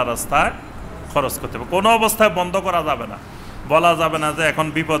অবস্থায়ও আল্লাহর রাস্তায় খরচ করতে হবে। কোনো অবস্থায় বন্ধ করা যাবে না, বলা যাবে না যে এখন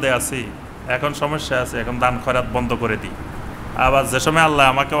বিপদে আছি, এখন সমস্যা আছে, এখন দান খয়রাত বন্ধ করে দিই, আবার যে সময় আল্লাহ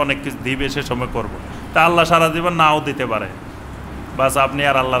আমাকে অনেক কিছু দিবে সে সময় করব। তা আল্লাহ সারা জীবন নাও দিতে পারে, বাস আপনি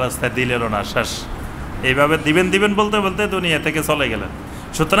আর আল্লাহ রাস্তায় দিলেনও না, শেষ। এইভাবে দিবেন দিবেন বলতে বলতে দুনিয়া থেকে চলে গেলেন।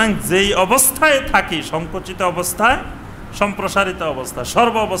 সুতরাং যেই অবস্থায় থাকি, সংকুচিত অবস্থায়, সম্প্রসারিত অবস্থায়,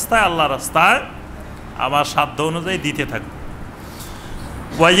 সর্ব অবস্থায় আল্লাহ রাস্তায় আমার সাধ্য অনুযায়ী দিতে থাকবো।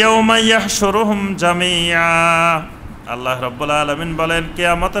 ওয়ায়াউমা ইয়াহশুরুহুম জামিআ, আল্লাহ রাব্বুল আলামিন বলেন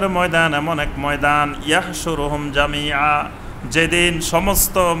কিয়ামতের ময়দান এমন এক ময়দান, ইয়াহশুরুহুম জামিআ, যেদিন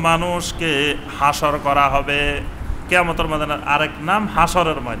সমস্ত মানুষকে হাসর করা হবে। কিয়ামতের ময়দানের আরেক নাম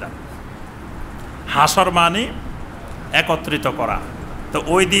হাসরের ময়দান। হাসর মানে একত্রিত করা। তো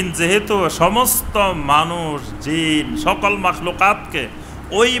ওই দিন যেহেতু সমস্ত মানুষ, জিন, সকল মাখলুকাতকে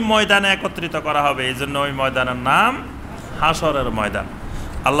ওই ময়দানে একত্রিত করা হবে, এই জন্য ওই ময়দানের নাম হাসরের ময়দান।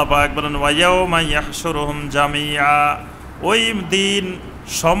 আল্লাহ পাক বলেন ওয়ায়াউমা ইয়াহশুরুহুম জামিআ, ওই দিন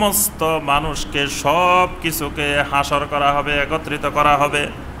সমস্ত মানুষকে, সব কিছুকে হাসর করা হবে, একত্রিত করা হবে।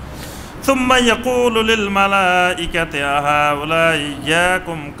 সুম্মা ইয়াকুলু লিল মালাইকাতি আহাউলাই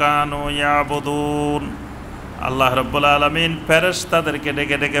ইয়াকুম কানু ইয়াবুদুন, আল্লাহ রাব্বুল আলামিন ফেরেশতাদেরকে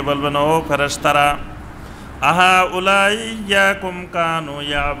ডেকে ডেকে বলবেন, ও ফেরেশতারা, আহাউলাই ইয়াকুম কানু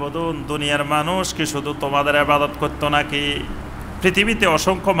ইয়াবুদুন, দুনিয়ার মানুষ কি শুধু তোমাদের ইবাদত করতো নাকি? পৃথিবীতে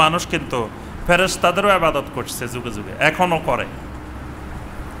অসংখ্য মানুষ কিন্তু ফেরেশতাদেরও ইবাদত করছে, যুগে যুগে এখনো করে।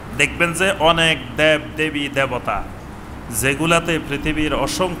 দেখবেন যে অনেক দেব দেবী দেবতা যেগুলাতে পৃথিবীর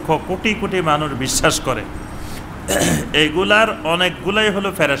অসংখ্য কোটি কোটি মানুষ বিশ্বাস করে, এগুলার অনেকগুলাই হলো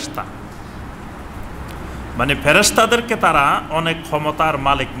ফেরেশতা। মানে ফেরেশতাদেরকে তারা অনেক ক্ষমতার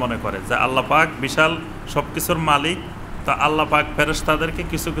মালিক মনে করে, যে আল্লাহ পাক বিশাল সব কিছুর মালিক, তো আল্লাহ পাক ফেরেশতাদেরকে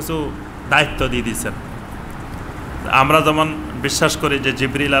কিছু কিছু দায়িত্ব দিয়ে দিয়েছেন। আমরা যেমন বিশ্বাস করি যে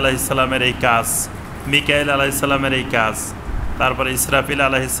জিবরিল আলাইহিস সালামের এই কাজ, মিকাইল আলাইহিস সালামের এই কাজ, তারপরে ইসরাফিল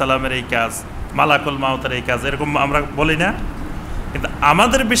আলাইহিস সালামের এই কাজ, মালাকুল মাউতের এই কাজ, এরকম আমরা বলি না। কিন্তু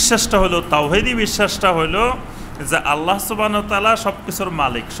আমাদের বিশ্বাসটা হলো, তাওহীদি বিশ্বাসটা হলো যে আল্লাহ সুবহানাহু ওয়া তাআলা সব কিছুর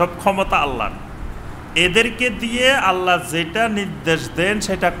মালিক, সব ক্ষমতা আল্লাহর। এদেরকে দিয়ে আল্লাহ যেটা নির্দেশ দেন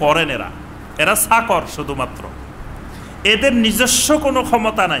সেটা করেন। এরা চাকর শুধুমাত্র, এদের নিজস্ব কোনো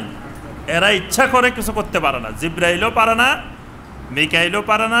ক্ষমতা নাই। এরা ইচ্ছা করে কিছু করতে পারে না। জিবরাইলও পারে না, মিকাইলও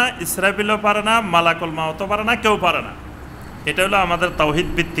পারে না, ইসরাফিলও পারে না, মালাকুল মাউতও পারে না, কেউ পারে না। এটা হলো আমাদের তাওহীদ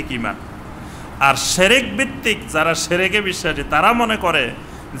ভিত্তিক ঈমান। আর শিরক ভিত্তিক যারা শিরকে বিশ্বাসী, তারা মনে করে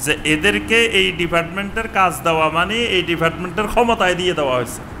যে এদেরকে এই ডিপার্টমেন্টের কাজ দেওয়া মানে এই ডিপার্টমেন্টের ক্ষমতায় দিয়ে দেওয়া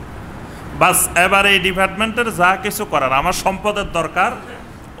হয়েছে, বাস এবার এই ডিপার্টমেন্টের যা কিছু করার, আমার সম্পদের দরকার,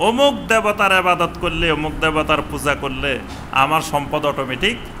 অমুক দেবতার ইবাদত করলে, অমুক দেবতার পূজা করলে আমার সম্পদ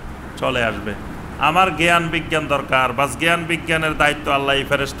অটোমেটিক চলে আসবে। আমার জ্ঞান বিজ্ঞান দরকার, বাস জ্ঞান বিজ্ঞানের দায়িত্ব আল্লাহ এই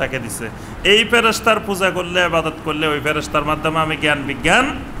ফেরেশতাকে দিছে, এই ফেরেশতার পূজা করলে, ইবাদত করলে ওই ফেরেশতার মাধ্যমে আমি জ্ঞান বিজ্ঞান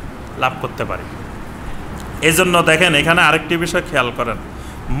লাভ করতে পারি। এই জন্য দেখেন এখানে আরেকটি বিষয় খেয়াল করেন,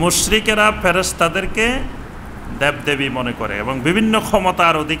 মুশরিকেরা ফেরেশতাদেরকে দেবদেবী মনে করে এবং বিভিন্ন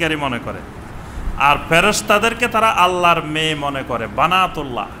ক্ষমতার অধিকারী মনে করে, আর ফেরেশতাদেরকে তারা আল্লাহর মেয়ে মনে করে,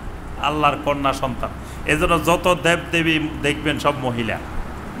 বানাতুল্লাহ, আল্লাহর কন্যা সন্তান। এই জন্য যত দেবদেবী দেখবেন সব মহিলা,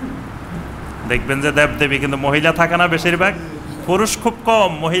 দেখবেন যে দেবদেবী কিন্তু মহিলা থাকে না, বেশিরভাগ পুরুষ খুব কম,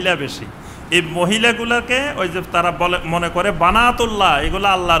 মহিলা বেশি। এই মহিলাগুলোকে ওই যে তারা বলে মনে করে বানাতুল্লাহ, এগুলো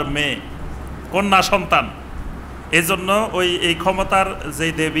আল্লাহর মেয়ে, কন্যা সন্তান। এই জন্য ওই এই ক্ষমতার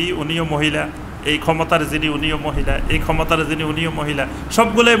যেই দেবী উনিও মহিলা, এই ক্ষমতার যিনি উনিও মহিলা, এই ক্ষমতার যিনি উনিও মহিলা,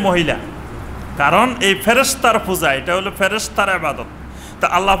 সবগুলোই মহিলা। কারণ এই ফেরেশতার পূজা, এটা হলো ফেরেশতার ইবাদত। তা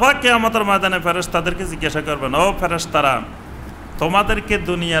আল্লাহ পাক কিয়ামতের ময়দানে ফেরেশতাদেরকে জিজ্ঞাসা করবেন, ও ফেরেশতারা, তোমাদেরকে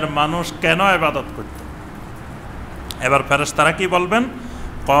দুনিয়ার মানুষ কেন ইবাদত করত? এবার ফেরেশতারা কি বলবেন?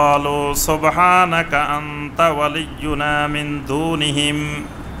 ক্বালু সুবহানাকা আনতা ওয়ালিয়ুনা মিন দুনিহিম,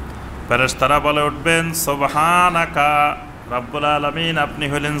 ফেরেশতারা বলে উঠবেন, সুবহানাকা, রব্বুল আলামিন আপনি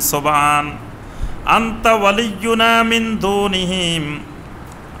হলেন সুবহান, আনতা ওয়ালিয়ুনা মিন দুনিহিম,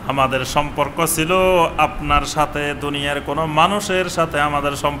 আমাদের সম্পর্ক ছিল আপনার সাথে, দুনিয়ার কোনো মানুষের সাথে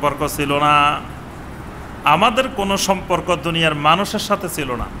আমাদের সম্পর্ক ছিল না। আমাদের কোনো সম্পর্ক দুনিয়ার মানুষের সাথে ছিল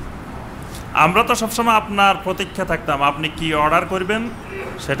না। আমরা তো সবসময় আপনার প্রতীক্ষা থাকতাম, আপনি কি অর্ডার করবেন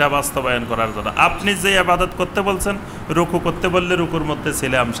সেটা বাস্তবায়ন করার জন্য। আপনি যে ইবাদত করতে বলছেন, রুকু করতে বললে রুকুর মধ্যে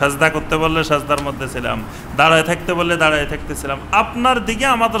ছিলাম, সাজদা করতে বললে সাজদার মধ্যে ছিলাম, দাঁড়ায় থাকতে বললে দাঁড়ায় থাকতেছিলাম। আপনার দিকে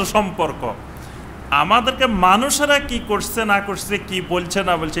আমাদের সম্পর্ক, আমাদেরকে মানুষেরা কি করছে না করছে, কি বলছে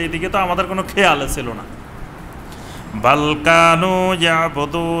না বলছে, এইদিকে তো আমাদের কোনো খেয়াল ছিল না। বাল কানু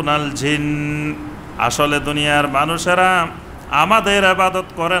ইয়াবুদুনাল জিন, আসলে দুনিয়ার মানুষেরা আমাদের ইবাদত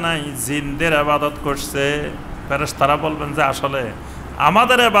করে নাই, জিনদের ইবাদত করছে। ফেরেশতারা বলবেন যে আসলে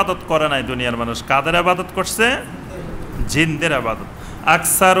আমাদের ইবাদত করে নাই দুনিয়ার মানুষ, কাদের ইবাদত করছে? জিনদের ইবাদত।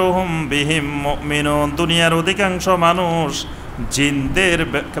 আকসারুহুম বিহিম মুমিনুন, দুনিয়ার অধিকাংশ মানুষ জিনদের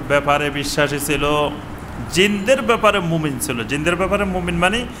ব্যাপারে বিশ্বাসী ছিল, জিনদের ব্যাপারে মুমিন ছিল। জিনদের ব্যাপারে মুমিন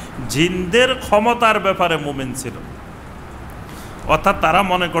মানে জিনদের ক্ষমতার ব্যাপারে মুমিন ছিল। অর্থাৎ তারা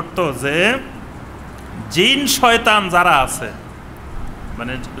মনে করত যে জিন শয়তান যারা আছে,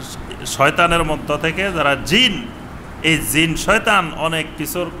 মানে শয়তানের মধ্য থেকে যারা জিন, এই জিন শয়তান অনেক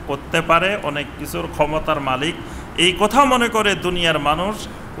কিছুর করতে পারে, অনেক কিছুর ক্ষমতার মালিক, এই কথা মনে করে দুনিয়ার মানুষ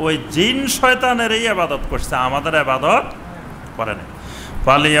ওই জিন শয়তানেরই ইবাদত করছে, আমাদের ইবাদত করে না।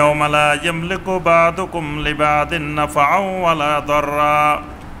 ফালিয়াউমা লা ইয়ামলিকু বা'দুকুম লিবা'দিন নাফআও ওয়ালা দাররা,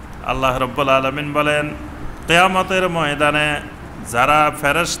 আল্লাহ রাব্বুল আলামিন বলেন কিয়ামতের ময়দানে যারা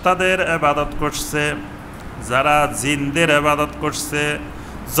ফেরেশতাদের ইবাদত করছে, যারা জিনদের ইবাদত করছে,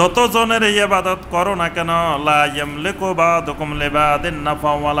 যতজনের ইবাদত করো না কেন, লা ইয়ামলিকু বা'দুকুম লিবা'দিন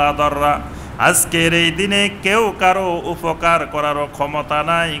নাফআও ওয়ালা দাররা, আজকের এই দিনে কেউ কারো উপকার করারও ক্ষমতা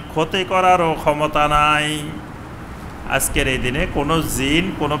নাই, ক্ষতি করারও ক্ষমতা নাই। আজকের এই দিনে কোনো জিন,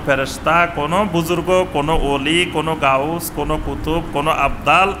 কোনো ফেরেশতা, কোনো বুজুর্গ, কোনো ওলি, কোনো গাউস, কোনো কুতুব, কোনো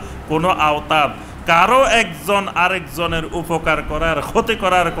আবদাল, কোনো আওতাদ, কারো একজন আরেকজনের উপকার করার, ক্ষতি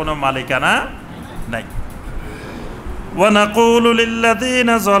করার কোনো মালিকানা নাই। وَنَقُولُ لِلَّذِينَ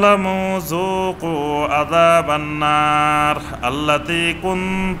ظَلَمُوا ذُوقُوا عَذَابَ النَّارِ الَّتِي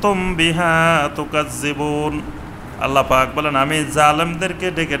كُنتُمْ بِهَا تُكَذِّبُونَ, আল্লাহ পাক বলেন আমি জালেমদেরকে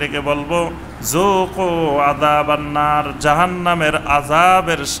ডেকে ডেকে বলবো যুকু আযাবান নার, জাহান্নামের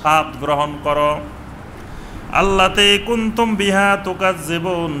আযাবের স্বাদ গ্রহণ করো। আল্লাতী কুনতুম বিহা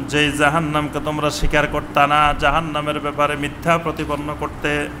তুকাজ্জিবুন, যে জাহান্নামকে তোমরা স্বীকার করতে না, জাহান্নামের ব্যাপারে মিথ্যা প্রতিপন্ন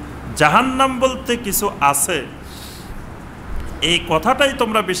করতে, জাহান্নাম বলতে কিছু আছে এই কথাটাই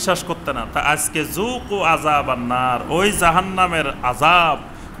তোমরা বিশ্বাস করতে না, তা আজকে যুকু আযাবান নার, ওই জাহান্নামের আযাব,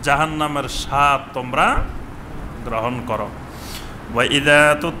 জাহান্নামের স্বাদ তোমরা গ্রহণ করো। ওয়া ইযা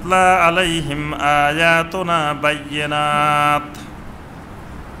তুতলা আলাইহিম আয়াতুনা বায়্যিনাত,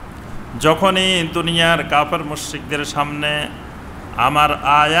 যখনই দুনিয়ার কাফের মুশরিকদের সামনে আমার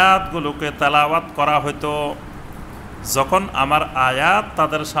আয়াতগুলোকে তেলাওয়াত করা হতো, যখন আমার আয়াত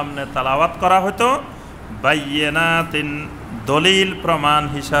তাদের সামনে তেলাওয়াত করা হতো, বায়্যিনাতিন, দলিল প্রমাণ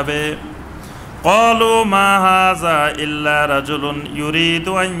হিসাবে, ক্বালু মা হাযা ইল্লা রাজুলুন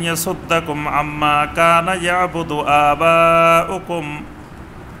ইউরিদু আন ইয়াসুদ্দাকুম আম্মা কানা ইয়াবুদু আবাউকুম,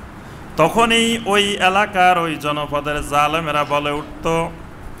 তখনই ওই এলাকার ওই জনপদের জালেমেরা বলে উঠত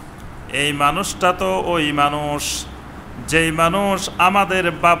এই মানুষটা তো ওই মানুষ, যেই মানুষ আমাদের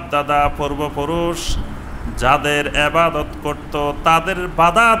বাপ দাদা পূর্বপুরুষ যাদের ইবাদত করত তাদের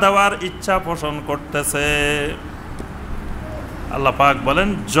বাধা দেওয়ার ইচ্ছা পোষণ করতেছে। আল্লাহ পাক বলেন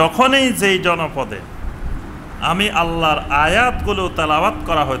যখনই যেই জনপদে আমি আল্লাহর আয়াতগুলো তেলাওয়াত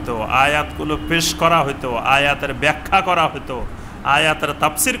করা হতো, আয়াতগুলো পেশ করা হতো, আয়াতের ব্যাখ্যা করা হতো, আয়াতের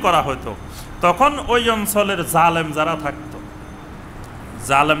তাফসীর করা হতো, তখন ওই অঞ্চলের জালেম যারা থাকতো,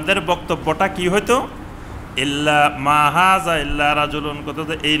 জালেমদের বক্তব্যটা কি হইতো, ইল্লা মা হাযা ইল্লা রাজুলুন, কত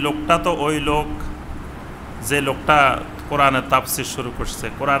এই লোকটা তো ওই লোক, যে লোকটা কোরআনের তাফসীর শুরু করছে,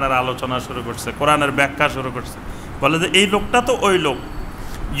 কোরআনের আলোচনা শুরু করছে, কোরআনের ব্যাখ্যা শুরু করছে, বলে যে এই লোকটা তো ওই লোক,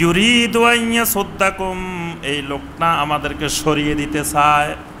 ইউরিদু আন ইয়াসুদ্দাকুম, এই লোকটা আমাদেরকে সরিয়ে দিতে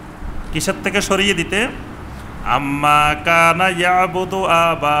চায়। কিসের থেকে সরিয়ে দিতে? আম্মা কানা ইয়াবুদু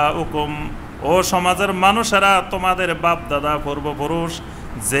আবাউকুম, ও সমাজের মানুষেরা তোমাদের বাপ দাদা পূর্বপুরুষ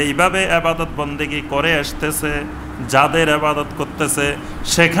যেইভাবে ইবাদত বন্দেগী করে আসতেছে, যাদের ইবাদত করতেছে,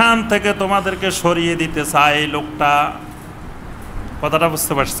 সেখান থেকে তোমাদেরকে সরিয়ে দিতে চায় এই লোকটা। কথাটা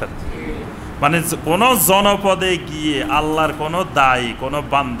বুঝতে পারছেন? মানে কোনো জনপদে গিয়ে আল্লাহর কোনো দায়ী, কোনো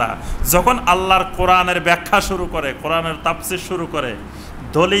বান্দা যখন আল্লাহর কোরআনের ব্যাখ্যা শুরু করে, কোরআনের তাফসীর শুরু করে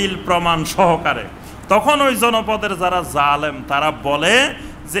দলিল প্রমাণ সহকারে, তখন ওই জনপদের যারা জালেম তারা বলে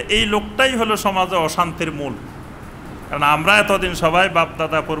যে এই লোকটাই হলো সমাজে অশান্তির মূল। কারণ আমরা এতদিন সবাই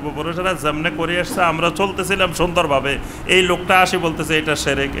বাপদাদা পূর্বপুরুষেরা যেমনে করে আসছে, আমরা চলতেছিলাম সুন্দরভাবে, এই লোকটা আসি বলতেছে এটা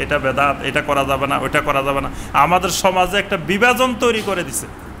শিরক, এটা বেদাত, এটা করা যাবে না, ওইটা করা যাবে না, আমাদের সমাজে একটা বিভাজন তৈরি করে দিছে।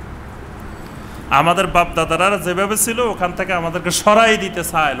 আমাদের বাপদাদারা যেভাবে ছিল ওখান থেকে আমাদেরকে সরাই দিতে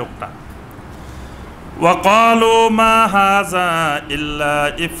চায় লোকটা। ওয়াকালু মা হাযা ইল্লা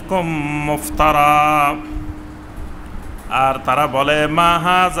ইফকুম মুফতারা, আর তারা বলে মা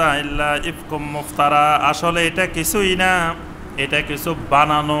হাযা ইল্লা ইফকুম মুফতারা, আসলে এটা কিছুই না, এটা কিছু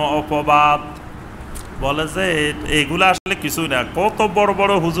বানানো অপবাদ। বলে যে এগুলা আসলে কিছুই না, কত বড়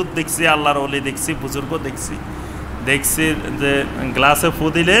বড় হুজুর দেখছি, আল্লাহর ওলি দেখছি, বুজুর্গ দেখছি, দেখছি যে গ্লাসে ফু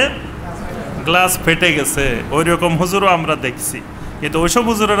দিলে গ্লাস ফেটে গেছে, ওই রকম হুজুরও আমরা দেখছি। কিন্তু ওইসব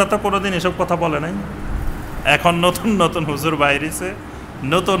হুজুরেরা তো কোনোদিন এসব কথা বলে নাই। এখন নতুন নতুন হুজুর বাইরেছে,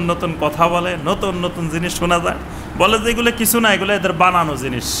 নতুন নতুন কথা বলে, নতুন নতুন জিনিস শোনা যায়, বলে যে এগুলো কিছু না, এগুলো এদের বানানো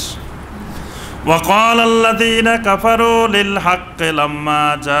জিনিস। وقال الذين كفروا للحق لما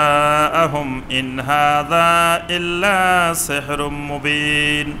جاءهم إن هذا إلا سحر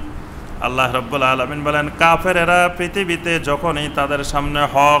مبين। আল্লাহ রাব্বুল আলামিন বলেন, কাফেরেরা পৃথিবীতে যখনই তাদের সামনে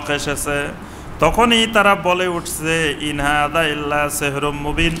হক এসেছে তখনই তারা বলে উঠছে ইন হাযা ইল্লা সিহরুম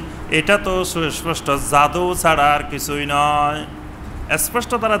মুবিন, এটা তো সুস্পষ্ট জাদু ছাড়া আর কিছুই নয়।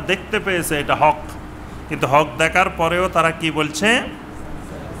 স্পষ্ট তারা দেখতে পেয়েছে এটা হক, কিন্তু হক দেখার পরেও তারা কি বলছে,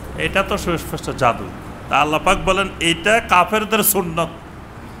 এটা তো সুস্পষ্ট জাদু। তা আল্লাহ পাক বলেন এটা কাফেরদের সুন্নত।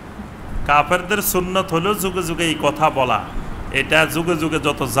 কাফেরদের সুন্নত হলো যুগে যুগে এই কথা বলা। এটা যুগে যুগে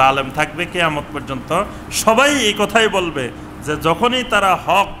যত জালেম থাকবে কিয়ামত পর্যন্ত সবাই এই কথাই বলবে যে যখনই তারা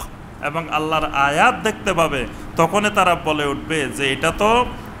হক এবং আল্লাহর আয়াত দেখতে পাবে তখনই তারা বলে উঠবে যে এটা তো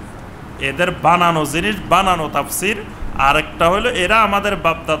এদের বানানো জিনিস, বানানো তাফসির। আরেকটা হলো এরা আমাদের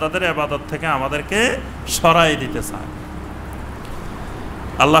বাপদাদাদের ইবাদত থেকে আমাদেরকে সরাই দিতে চায়।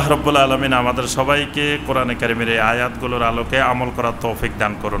 আল্লাহ রাব্বুল আলামিন আমাদের সবাইকে কোরআনে কারিমের এই আয়াতগুলোর আলোকে আমল করার তৌফিক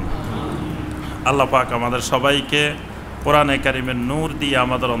দান করুন। আল্লাহ পাক আমাদের সবাইকে কোরআনে কারিমের নূর দিয়ে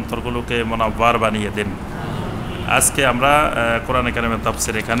আমাদের অন্তরগুলোকে মুনাব্বার বানিয়ে দিন। আজকে আমরা কোরআনে কারিমের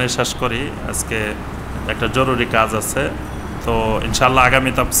তাফসীর এখানে শেষ করি। আজকে একটা জরুরি কাজ আছে, তো ইনশাআল্লাহ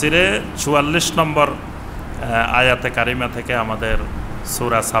আগামী তাফসীরে 44 নম্বর আয়াতে কারিমা থেকে আমাদের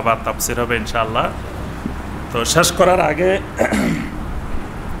সূরা সাবার তাফসীর হবে ইনশাআল্লাহ। তো শেষ করার আগে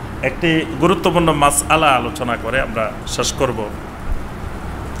একটি গুরুত্বপূর্ণ মাসআলা আলোচনা করে আমরা শেষ করব।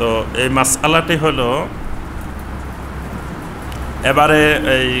 তো এই মাসআলাটি হলো, এবারে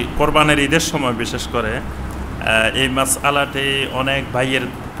এই কোরবানির ঈদের সময় বিশেষ করে এই মাসআলাটি অনেক ভাইয়ের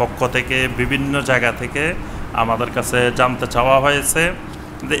পক্ষ থেকে বিভিন্ন জায়গা থেকে আমাদের কাছে জানতে চাওয়া হয়েছে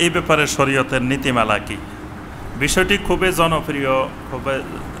যে এই ব্যাপারে শরীয়তের নীতিমালা কি। বিষয়টি খুবই জনপ্রিয়, খুবই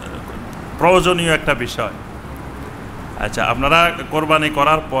প্রয়োজনীয় একটা বিষয়। আচ্ছা, আপনারা কোরবানি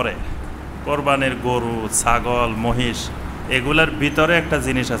করার পরে কোরবানির গরু, ছাগল, মহিষ এগুলোর ভিতরে একটা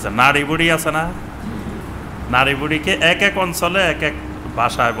জিনিস আছে, নাড়ি বুড়ি আছে না? নাড়ি বুড়িকে এক এক অঞ্চলে এক এক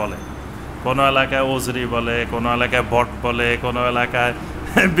ভাষায় বলে। কোনো এলাকায় ওজরি বলে, কোনো এলাকায় বট বলে, কোনো এলাকায়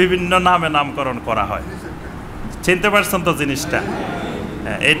বিভিন্ন নামে নামকরণ করা হয়। চিনতে পারছেন তো জিনিসটা?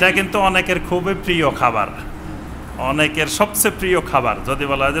 এটা কিন্তু অনেকের খুবই প্রিয় খাবার, অনেকের সবচেয়ে প্রিয় খাবার। যদি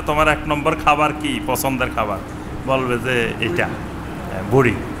বলা হয় যে তোমার 1 নম্বর খাবার কি, পছন্দের খাবার, বলবে যে এটা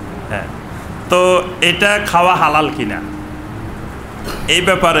বুড়ি। হ্যাঁ, তো এটা খাওয়া হালাল কিনা এই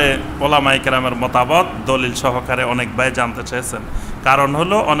ব্যাপারে ওলামায়ে কেরামের মতামত দলিল সহকারে অনেক ভাই জানতে চেয়েছেন। কারণ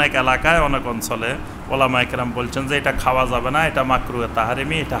হলো অনেক এলাকায় অনেক অঞ্চলে ওলামায়ে কেরাম বলছেন যে এটা খাওয়া যাবে না, এটা মাকরুহে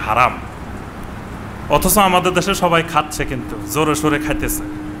তাহরিমি, এটা হারাম। অথচ আমাদের দেশে সবাই খাচ্ছে, কিন্তু জোরে সোরে খাইতেছে,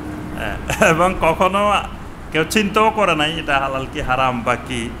 এবং কখনো কেউ চিন্তাও করে নাই এটা হালাল কি হারাম বা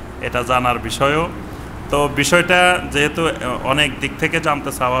কি, এটা জানার বিষয়ও। তো বিষয়টা যেহেতু অনেক দিক থেকে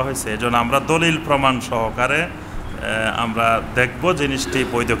জানতে চাওয়া হয়েছে, এজন্য আমরা দলিল প্রমাণ সহকারে আমরা দেখব জিনিসটি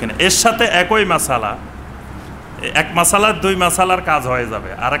বৈধ কিনা। এর সাথে একই মাসালা, এক মাসালার 2 মাসালার কাজ হয়ে যাবে।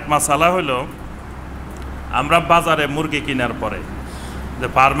 আরেক মাসালা হলো, আমরা বাজারে মুরগি কেনার পরে যে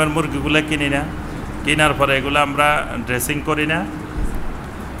ফার্মের মুরগিগুলো কিনি না, কেনার পরে এগুলো আমরা ড্রেসিং করি না।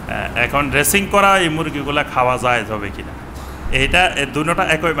 এখন ড্রেসিং করা এই মুরগিগুলো খাওয়া যায় হবে কিনা, এইটা দুটোটা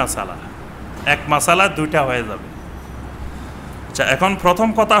একই মাসালা, এক মাসালা 2টা হয়ে যাবে। আচ্ছা, এখন প্রথম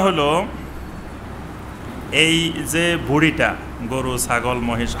কথা হলো, এই যে বুড়িটা, গরু, ছাগল,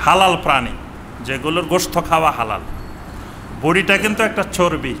 মহিষ হালাল প্রাণী যেগুলোর গোশত খাওয়া হালাল, বুড়িটা কিন্তু একটা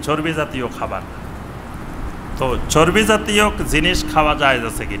চর্বি জাতীয় খাবার। তো চর্বি জাতীয় জিনিস খাওয়া যায়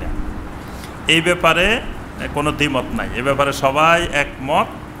যাচ্ছে কিনা এই ব্যাপারে কোনো দ্বিমত নাই। এ ব্যাপারে সবাই একমত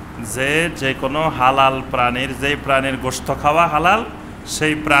যে যে কোনো হালাল প্রাণীর, যেই প্রাণীর গোশত খাওয়া হালাল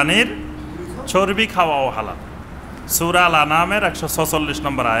সেই প্রাণীর চর্বি খাওয়াও হালাল। সূরা আল-আনামের 146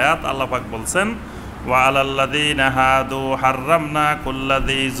 নম্বর আয়াত আল্লাহ পাক বলছেন, ওয়া আলাল্লাযীনা হাদু হাররামনা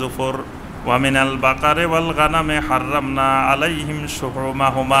কুল্লাযী যুফুর ওয়া মিনাল বাকারি ওয়াল গানামি হাররামনা আলাইহিম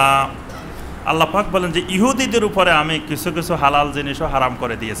শুহুমাহুমা। আল্লাহ পাক বলেন যে ইহুদিদের উপরে আমি কিছু কিছু হালাল জিনিসও হারাম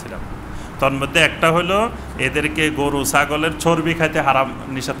করে দিয়েছিলাম। তার মধ্যে একটা হলো এদেরকে গরু ছাগলের চর্বি খাইতে হারাম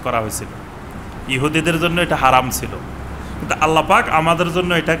নিষেধ করা হয়েছিল। ইহুদিদের জন্য এটা হারাম ছিল, কিন্তু আল্লাহ পাক আমাদের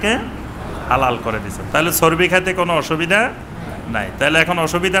জন্য এটাকে হালাল করে দিয়েছেন। তাহলে চর্বি খাইতে কোনো অসুবিধা নাই। তাহলে এখন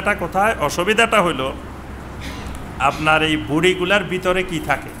অসুবিধাটা কোথায়? অসুবিধাটা হলো আপনার এই বুড়িগুলার ভিতরে কি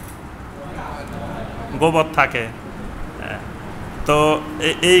থাকে? গোবর থাকে। তো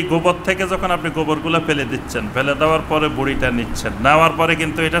এই গোবর থেকে যখন আপনি গোবরগুলো ফেলে দিচ্ছেন, ফেলে দেওয়ার পরে বুড়িটা নিচ্ছেন, নেওয়ার পরে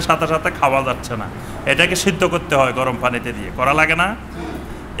কিন্তু এটা সাথে সাথে খাওয়া যাচ্ছে না, এটাকে সিদ্ধ করতে হয় গরম পানিতে দিয়ে, করা লাগে না?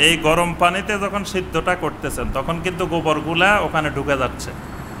 এই গরম পানিতে যখন সিদ্ধটা করতেছেন তখন কিন্তু গোবরগুলা ওখানে ঢুকে যাচ্ছে,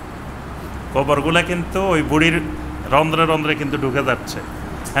 গোবরগুলা কিন্তু ওই বুড়ির রন্ধ্রে রন্ধ্রে কিন্তু ঢুকে যাচ্ছে।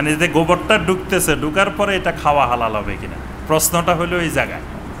 হ্যাঁ, এই যে গোবরটা ঢুকতেছে, ঢুকার পরে এটা খাওয়া হালাল হবে কিনা, প্রশ্নটা হলো এই জায়গায়।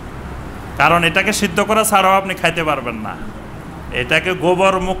 কারণ এটাকে সিদ্ধ করা ছাড়াও আপনি খাইতে পারবেন না, এটাকে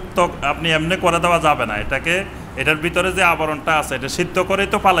গোবর মুক্ত আপনি এমনি করে দেওয়া যাবে না, এটাকে এটার ভিতরে যে আবরণটা আছে এটা সিদ্ধ করেই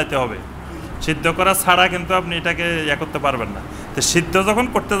তো পালাইতে হবে, সিদ্ধ করা ছাড়া কিন্তু আপনি এটাকে করতে পারবেন না। তো সিদ্ধ যখন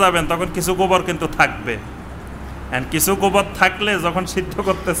করতে যাবেন তখন কিছু গোবর কিন্তু থাকবে, অ্যান্ড কিছু গোবর থাকলে যখন সিদ্ধ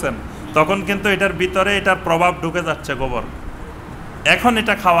করতেছেন তখন কিন্তু এটার ভিতরে এটার প্রভাব ঢুকে যাচ্ছে গোবর। এখন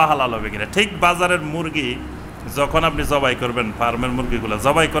এটা খাওয়া হালাল হবে কিনা, ঠিক বাজারের মুরগি যখন আপনি জবাই করবেন, ফার্মের মুরগিগুলো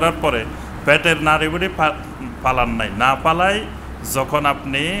জবাই করার পরে পেটের নাড়িবুড়ি পালান নাই, না পালাই যখন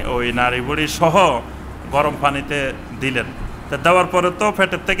আপনি ওই নাড়িবুড়ি সহ গরম পানিতে দিলেন, তা দেওয়ার পরে তো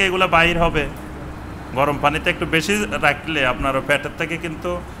পেটের থেকে এগুলো বাইর হবে, গরম পানিতে একটু বেশি রাখলে আপনার পেটের থেকে কিন্তু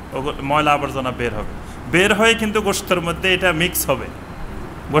ময়লা আবর্জনা বের হবে, বের হয়ে কিন্তু গোশতের মধ্যে এটা মিক্স হবে,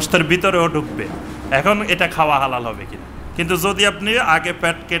 গোশতের ভিতরেও ঢুকবে। এখন এটা খাওয়া হালাল হবে কিনা। কিন্তু যদি আপনি আগে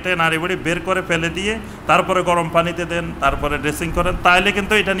পেট কেটে নাড়িবুড়ি বের করে ফেলে দিয়ে তারপরে গরম পানিতে দেন, তারপরে ড্রেসিং করেন, তাহলে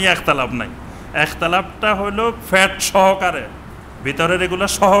কিন্তু এটা নিয়ে একতালাপ নাই। একতালাপটা হলো ফ্যাট সহকারে, ভিতরের এগুলো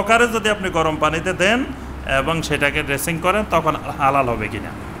সহকারে যদি আপনি গরম পানিতে দেন এবং সেটাকে ড্রেসিং করেন তখন হালাল হবে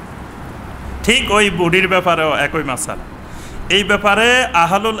কিনা। ঠিক ওই বুড়ির ব্যাপারেও একই মাসালা। এই ব্যাপারে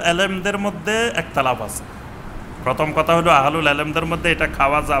আহলুল এলেমদের মধ্যে একতালাপ আছে। প্রথম কথা হলো আহলুল এলেমদের মধ্যে এটা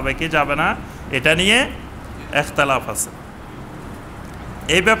খাওয়া যাবে কি যাবে না এটা নিয়ে একতালাপ আছে।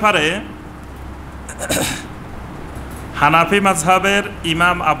 এই ব্যাপারে হানাফি মাযহাবের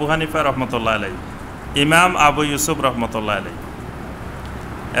ইমাম আবু হানিফা রহমতুল্লাহ আলাইহি, ইমাম আবু ইউসুফ রহমতুল্লাহ আলাইহি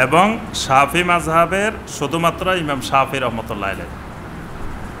এবং শাফি মাযহাবের শুধুমাত্র ইমাম শাফি রহমতুল্লাহ আলাইহি,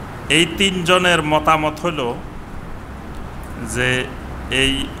 এই তিনজনের মতামত হলো যে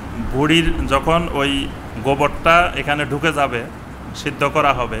এই বুড়ির যখন ওই গোবরটা এখানে ঢুকে যাবে, সিদ্ধ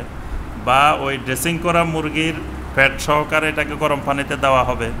করা হবে বা ওই ড্রেসিং করা মুরগির ফ্যাট সহকারে এটাকে গরম পানিতে দেওয়া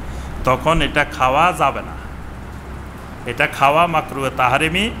হবে, তখন এটা খাওয়া যাবে না, এটা খাওয়া মাকরুহে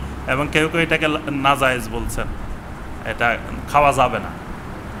তাহরিমি, এবং কেউ কেউ এটাকে নাজায়েজ বলছেন, এটা খাওয়া যাবে না।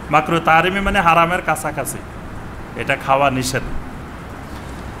 মাকরুহে তাহরিমি মানে হারামের কাছাকাছি, এটা খাওয়া নিষেধ।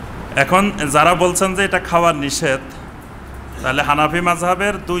 এখন যারা বলছেন যে এটা খাওয়া নিষেধ, তাহলে হানাফি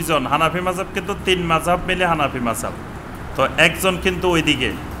মাযহাবের দুইজন, হানাফি মাযহাব কিন্তু 3 মাযহাব মিলে হানাফি মাযহাব, তো একজন কিন্তু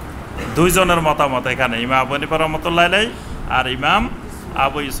ওইদিকে, দুইজনের মতামত এখানে ইমাম আবু হানিফা রহমতুল্লাহ আলাইহি আর ইমাম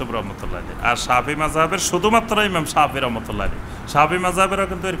আবু ইউসুফ রহমতুল্লাহ আলাইহি। আর শাফি মাযহাবের শুধুমাত্র ইমাম শাফি রহমতুল্লাহ আলাইহি। শাফি মাযহাবেরও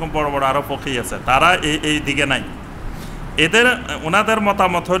কিন্তু এরকম বড় বড় আরও ফকিহ আছে, তারা এই দিকে নাই। ওনাদের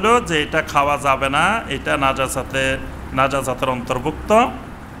মতামত হলো যে এটা খাওয়া যাবে না, এটা নাজাসাতের অন্তর্ভুক্ত,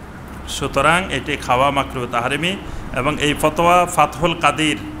 সুতরাং এটি খাওয়া মাকরুহ তাহরিমি। এবং এই ফতোয়া ফাতহুল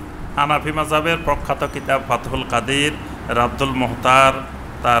কাদির, হানাফি মাযহাবের প্রখ্যাত কিতাব ফাতহুল কাদির, রাদ্দুল মুহতার,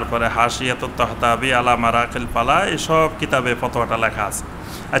 তারপরে হাশিয়াতুত তাহতাবি আলা মারাকিল ফালা, এসব কিতাবে ফতোয়াটা লেখা আছে।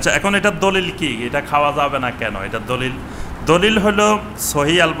 আচ্ছা, এখন এটার দলিল কি, এটা খাওয়া যাবে না কেন? এটার দলিল হলো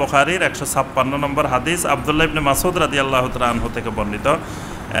সহিহ আল বুখারীর 156 নম্বর হাদিস, আব্দুল্লাহ ইবনে মাসউদ রাদিয়াল্লাহু তাআলা আনহু থেকে বর্ণিত।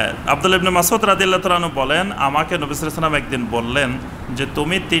 আব্দুল্লাহ ইবনে মাসউদ রাদিয়াল্লাহু তাআলা আনহু বলেন, আমাকে নবী সাল্লাল্লাহু আলাইহি ওয়াসাল্লাম একদিন বললেন যে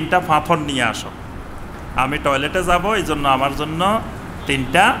তুমি 3টা পাথর নিয়ে আসো, আমি টয়লেটে যাব, এই জন্য আমার জন্য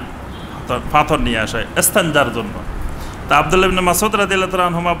 3টা পাথর নিয়ে আসো ইস্তেনজার জন্য। তা আব্দুল্লাহ ইবনে মাসউদ রাদিয়াল্লাহু তাআলা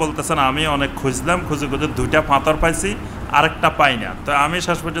আনহুমা বলতেছেন, আমি অনেক খুঁজলাম, খুঁজে 2টা পাথর পাইছি, আরেকটা পাই না। তো আমি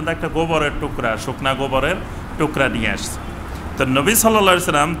শেষ পর্যন্ত একটা গোবরের টুকরা, শুকনা গোবরের টুকরা নিয়ে আসছি। তো নবী সাল্লাল্লাহু আলাইহি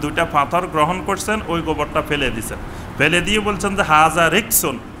ওয়াসাল্লাম 2টা পাথর গ্রহণ করছেন, ওই গোবরটা ফেলে দিয়েছেন, ফেলে দিয়ে বলছেন যে হাজা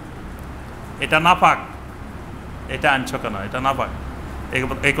রিকসুন, এটা নাপাক, এটা আনছো কেন, এটা নাপাক,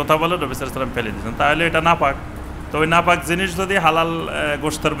 এই কথা বলে নবী সাল্লাল্লাহু আলাইহি ওয়াসাল্লাম ফেলে দিয়েছেন। তাহলে এটা নাপাক। তো ওই নাপাক জিনিস যদি হালাল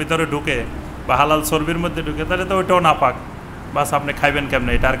গোশতের ভিতরে ঢুকে বা হালাল চর্বির মধ্যে ঢুকে, তাহলে তো ওইটাও নাপাক, বাস আপনি খাইবেন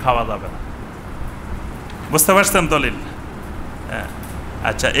কেমনে, এটা আর খাওয়া যাবে না। বুঝতে পারছেন দলিল?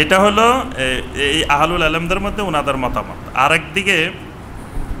 আচ্ছা, এটা হলো এই আহলুল ইলমদের মধ্যে ওনাদের মতামত। আরেকদিকে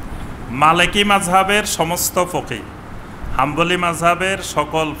মালিকি মাযহাবের সমস্ত ফকিহ, হাম্বলি মাযহাবের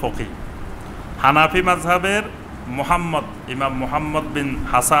সকল ফকিহ, হানাফি মাযহাবের ইমাম মুহাম্মদ বিন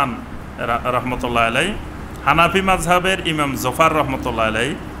হাসান রহমতুল্লাহ আলাইহি, হানাফি মাযহাবের ইমাম জফার রহমতুল্লাহ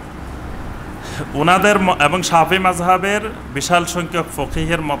আলাইহি, ওনাদের এবং শাফি মাযহাবের বিশাল সংখ্যক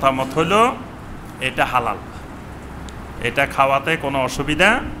ফকিহের মতামত হলো এটা হালাল, এটা খাওয়াতে কোনো অসুবিধা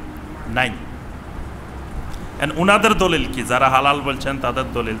নাই। ওনাদের দলিল কি? যারা হালাল বলছেন তাদের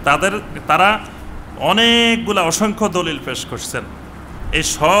দলিল, তারা অনেকগুলা অসংখ্য দলিল পেশ করছেন। এই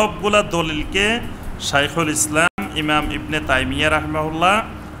সবগুলা দলিলকে শাইখুল ইসলাম ইমাম ইবনে তাইমিয়া রাহমাহুল্লাহ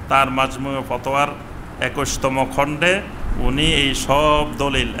তার মাজমুয়ে ফতোয়ার 21তম খণ্ডে উনি এই সব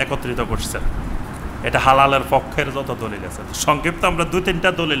দলিল একত্রিত করছেন। এটা হালালের পক্ষের যত দলিল আছে, সংক্ষিপ্ত আমরা 2-3টা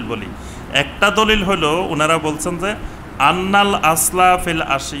দলিল বলি। একটা দলিল হলো ওনারা বলছেন যে আন্নাল আসলা ফিল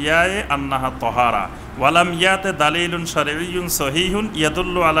আশিয়ায়ে আন্নাহা তহারা ওয়ালাম ইয়াতে দালিলুন শারঈয়ুন সহিহুন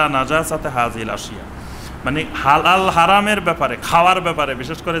ইয়াদুল্লু আলা নাজাসাতি হাযিল আশিয়া। মানে হালাল হারামের ব্যাপারে, খাওয়ার ব্যাপারে,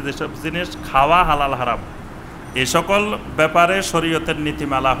 বিশেষ করে যেসব জিনিস খাওয়া হালাল হারাম, এই সকল ব্যাপারে শরীয়তের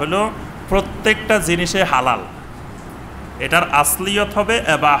নীতিমালা হলো প্রত্যেকটা জিনিসে হালাল, এটার আসলিয়ত হবে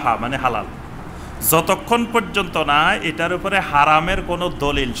এবাহা মানে হালাল, যতক্ষণ পর্যন্ত না এটার উপরে হারামের কোনো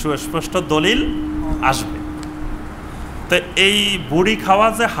দলিল, সুস্পষ্ট দলিল আসবে। তো এই বুড়ি খাওয়া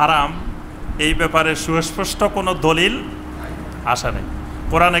যে হারাম, এই ব্যাপারে সুস্পষ্ট কোনো দলিল আসা নেই।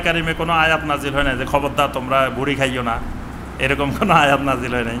 কোরআনে কারিমে কোনো আয়াত নাজিল হয় নাই যে খবরদার তোমরা বুড়ি খাইও না, এরকম কোনো আয়াত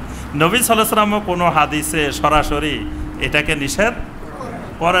নাজিল হয় নাই। নবী সাল্লাল্লাহু আলাইহি ওয়াসাল্লামও কোনো হাদিসে সরাসরি এটাকে নিষেধ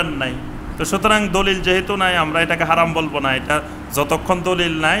করেন নাই। তো সুতরাং দলিল যেহেতু নাই, আমরা এটাকে হারাম বলবো না। এটা যতক্ষণ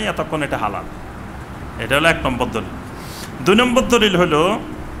দলিল নাই এতক্ষণ এটা হালাল। এটা হলো 1 নম্বর দলিল। 2 নম্বর দলিল হলো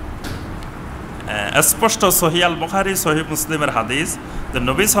স্পষ্ট সহিহ আল বুখারী সহিহ মুসলিমের হাদিস যে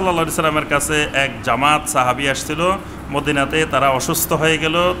নবী সাল্লাল্লাহু আলাইহি সাল্লামের কাছে এক জামাত সাহাবী আসছিল মদিনাতে, তারা অসুস্থ হয়ে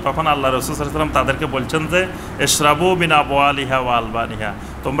গেল। তখন আল্লাহ রাসূল সাল্লাল্লাহু আলাইহি সাল্লাম তাদেরকে বলছেন যে ইশরাবু মিন আবওয়ালিহা ওয়া আলবানিহা,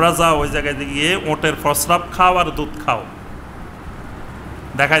 তোমরা যাও ওই জায়গায় গিয়ে ওটের প্রস্রাব খাও আর দুধ খাও।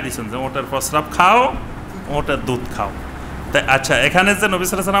 দেখাই দিচ্ছেন যে ওটের প্রস্রাব খাও, ওটের দুধ খাও। তাই আচ্ছা, এখানে যে নবী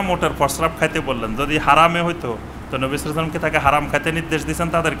সাল্লাল্লাহু আলাইহি সাল্লাম ওটের প্রস্রাব খাইতে বললেন, যদি হারামে হইতো তো নবী সাল্লাল্লাহু আলাইহি সাল্লামকে তাকে হারাম খাইতে নির্দেশ দিয়েছেন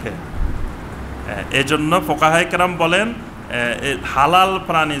তাদেরকে? এই জন্য ফুকাহায়ে কেরাম বলেন হালাল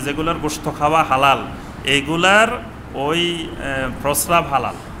প্রাণী যেগুলোর গোশত খাওয়া হালাল, এইগুলার ওই প্রস্রাব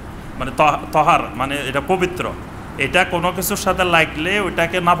হালাল, মানে তহার মানে এটা পবিত্র, এটা কোনো কিছুর সাথে লাগলে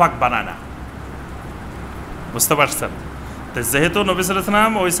ওইটাকে নাপাক বানায় না। বুঝতে পারছেন? তো যেহেতু নবী সাল্লাল্লাহু আলাইহি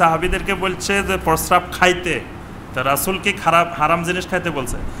সাল্লাম ওই সাহাবীদেরকে বলছে যে প্রস্রাব খাইতে, তো রাসূল কি হারাম জিনিস খাইতে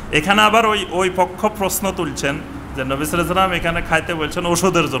বলছে? এখানে আবার ওই পক্ষ প্রশ্ন তুলছেন যে নবী সাল্লাল্লাহু আলাইহি সাল্লাম এখানে খাইতে বলছেন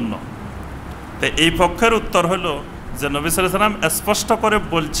ওষুধের জন্য। তো এই পক্ষের উত্তর হলো যে নবী সাল্লাল্লাহু আলাইহি সাল্লাম স্পষ্ট করে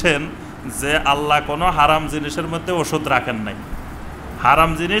বলছেন যে আল্লাহ কোনো হারাম জিনিসের মধ্যে ওষুধ রাখেন নাই।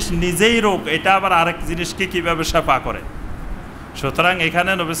 হারাম জিনিস নিজেই রোগ, এটা আবার আরেক জিনিসকে কীভাবে সেবা করে। সুতরাং এখানে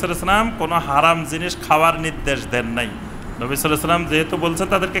নবী সাল্লাল্লাহু আলাইহি সাল্লাম কোনো হারাম জিনিস খাওয়ার নির্দেশ দেন নাই। নবী সাল্লাল্লাহু আলাইহি সাল্লাম যেহেতু বলছেন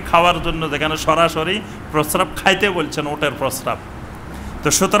তাদেরকে খাওয়ার জন্য, যেখানে সরাসরি প্রস্রাব খাইতে বলছেন, ওটের প্রস্রাব। তো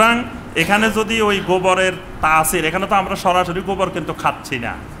সুতরাং এখানে যদি ওই গোবরের তাসির, এখানে তো আমরা সরাসরি গোবর কিন্তু খাচ্ছি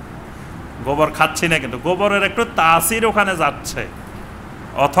না, কিন্তু গোবরের একটু তাসির ওখানে যাচ্ছে,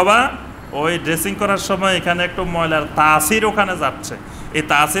 অথবা ওই ড্রেসিং করার সময় এখানে একটু ময়লার তাসির ওখানে যাচ্ছে, এই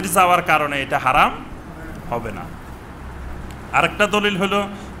তাসির যাওয়ার কারণে এটা হারাম হবে না। আরেকটা দলিল হলো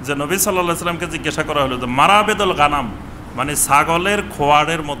যে নবী সাল্লাল্লাহু আলাইহি সাল্লামকে জিজ্ঞাসা করা হলো যে মারাবেদুল গানাম মানে ছাগলের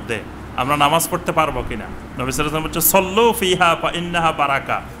খোয়ারের মধ্যে আমরা নামাজ পড়তে পারবো কিনা? নবী সাল্লাল্লাহু আলাইহি ওয়াসাল্লাম বলছে সল্লু ফিহা ফা ইন্নাহা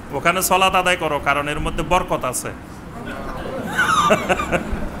বারাকা, ওখানে সালাত আদায় করো কারণ এর মধ্যে বরকত আছে।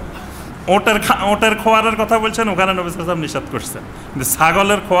 ওটের খোয়ারের কথা বলছেন, ওখানে নবী সাল্লাল্লাহু আলাইহি ওয়াসাল্লাম নিষেধ করছেন, কিন্তু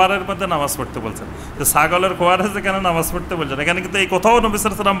ছাগলের খোয়ারের মধ্যে নামাজ পড়তে বলছেন। যে ছাগলের খোয়ারে যেখানে নামাজ পড়তে বলছেন, এখানে কিন্তু এই কোথাও নবী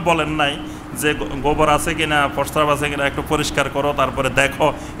সাল্লাল্লাহু আলাইহি ওয়াসাল্লাম বলেন নাই যে গোবর আছে কিনা, প্রস্রাব আছে কিনা একটু পরিষ্কার করো তারপরে দেখো,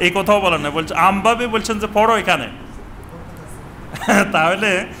 এই কথাও বলেন না। বলছে আমভাবে বলছেন যে পড়ো এখানে।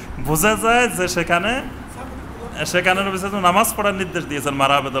 তাহলে বোঝা যায় যে সেখানে নবী সাল্লাল্লাহু আলাইহি ওয়াসাল্লাম নামাজ পড়ার নির্দেশ দিয়েছেন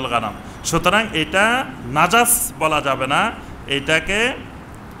মারাবেদুল গানাম। সুতরাং এটা নাজাস বলা যাবে না,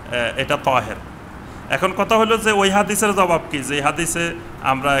 এটা তাহের। এখন কথা হলো যে ওই হাদিসের জবাব কি? যে হাদিসে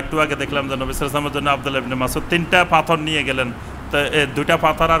আমরা একটু আগে দেখলাম যে নবী সাল্লাল্লাহু আলাইহি ওয়াসাল্লামের জন্য আব্দুল্লাহ ইবনে মাসউদ 3টা পাথর নিয়ে গেলেন, তো 2টা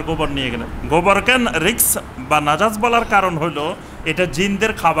পাথর আর গোবর নিয়ে গেলেন। গোবরকে রিক্স বা নাজাস বলার কারণ হলো এটা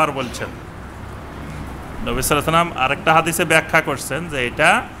জিনদের খাবার বলছেন। নবী সাল্লাল্লাহু আলাইহি ওয়াসাল্লাম আরেকটা হাদিসে ব্যাখ্যা করছেন যে এটা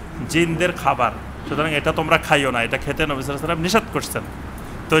জিনদের খাবার, সুতরাং এটা তোমরা খাইও না, এটা খেতে নবী সাল্লাল্লাহু আলাইহি ওয়াসাল্লাম নিষেধ করছেন।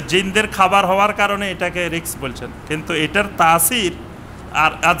 তো জিনদের খাবার হওয়ার কারণে এটাকে রিক্স বলছেন, কিন্তু এটার তাসির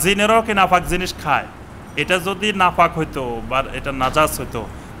আর জিনেরাও কি নাপাক জিনিস খায়, এটা যদি নাপাক হইতো বা এটা নাজাস হইতো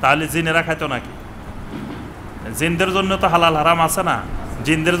তাহলে জিনেরা খাইতো নাকি? জিনদের জন্য তো হালাল হারাম আছে না,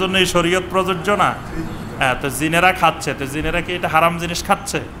 জিনদের জন্য এই শরীয়ত প্রযোজ্য না। হ্যাঁ, তো জিনেরা খাচ্ছে, তো জিনেরা কি এটা হারাম জিনিস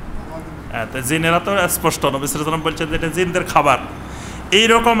খাচ্ছে? হ্যাঁ, তো জিনেরা তো স্পষ্ট নবী সাল্লাল্লাহু আলাইহি ওয়াসাল্লাম বলছেন যে এটা জিনদের খাবার।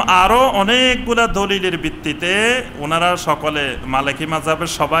 এইরকম আরও অনেকগুলা দলিলের ভিত্তিতে ওনারা সকলে মালিকি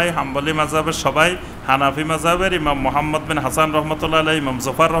মাযহাবের সবাই, হাম্বলি মাযহাবের সবাই, হানাফি মাযহাবের ইমাম মোহাম্মদ বিন হাসান রহমতুল্লাহ আলাইহি, ইমাম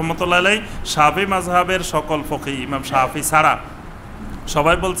জফর রহমতুল্লাহ আলাইহি, শাফি মাযহাবের সকল ফকি, ইমাম শাফি ছাড়া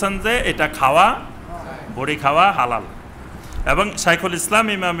সবাই বলছেন যে এটা খাওয়া, বড়ি খাওয়া হালাল। এবং শাইখুল ইসলাম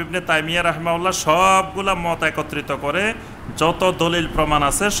ইমাম ইবনে তাইমিয়া রাহিমাহুল্লাহ সবগুলা মত একত্রিত করে যত দলিল প্রমাণ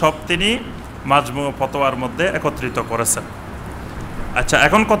আছে সব তিনি মাজমু ফতোয়ার মধ্যে একত্রিত করেছেন। আচ্ছা,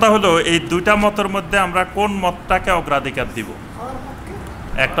 এখন কথা হলো এই দুইটা মতের মধ্যে আমরা কোন মতটাকে অগ্রাধিকার দিব?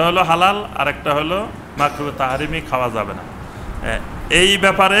 একটা হলো হালাল আর একটা হলো মাকরুহ তাহরিমি, খাওয়া যাবে না। এই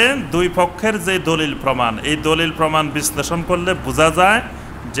ব্যাপারে দুই পক্ষের যে দলিল প্রমাণ, এই দলিল প্রমাণ বিশ্লেষণ করলে বোঝা যায়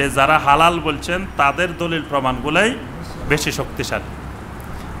যে যারা হালাল বলছেন তাদের দলিল প্রমাণগুলাই বেশি শক্তিশালী।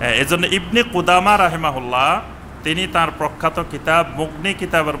 এজন্য ইবনে কুদামা রাহিমাহুল্লাহ তিনি তার প্রখ্যাত কিতাব মুগনি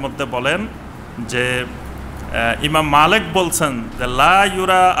কিতাবের মধ্যে বলেন যে ইমাম মালিক বলছেন যে লা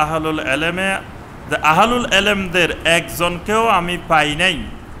ইউরা আহলুল এলেমে, যে আহলুল এলেমদের একজনকেও আমি পাই নাই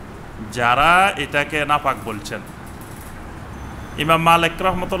যারা এটাকে নাপাক বলছেন। ইমাম মালিক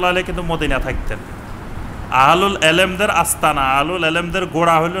রহমতুল্লাহ আলাইহি কিন্তু মদিনা থাকতেন। আহলুল এলেমদের আস্তানা, আহলুল এলেমদের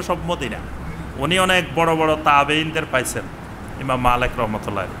গোড়া হইল সব মদিনা। উনি অনেক বড় বড় তাবেঈনদের পাইছেন ইমাম মালিক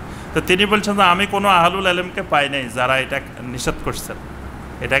রহমতুল্লাহ আলাইহি। তো তিনি বলছেন যে আমি কোনো আহলুল এলেমকে পাই নাই যারা এটা নিষেধ করছেন,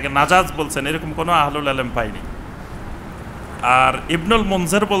 এটাকে নাজাজ বলছেন, এরকম কোনো আহলুল এলেম পাইনি। আর ইবনুল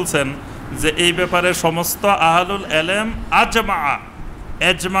মুনজির বলছেন যে এই ব্যাপারে সমস্ত আহলুল এলেম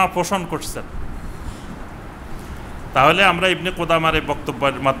এজমা পোষণ করছেন। তাহলে আমরা ইবনে কুদামার এই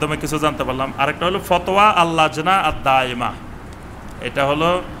বক্তব্যের মাধ্যমে কিছু জানতে পারলাম। আরেকটা হলো ফতোয়া আল-লাজনা আদ-দাইমা, এটা হলো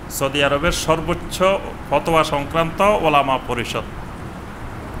সৌদি আরবের সর্বোচ্চ ফতোয়া সংক্রান্ত ওলামা পরিষদ।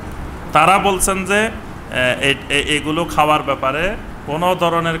 তারা বলছেন যে এগুলো খাওয়ার ব্যাপারে কোনো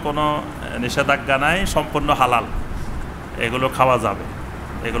ধরনের কোনো নিষেধাজ্ঞা নাই, সম্পূর্ণ হালাল, এগুলো খাওয়া যাবে,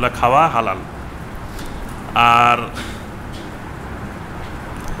 এগুলো খাওয়া হালাল। আর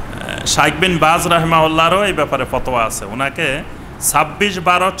শাইখ বিন বাজ রাহিমাহুল্লাহরও এই ব্যাপারে ফতোয়া আছে। ওনাকে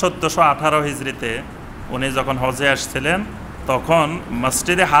 26/12/1418 হিজরিতে উনি যখন হজে আসছিলেন তখন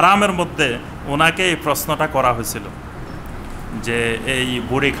মসজিদে হারামের মধ্যে ওনাকে এই প্রশ্নটা করা হয়েছিল যে এই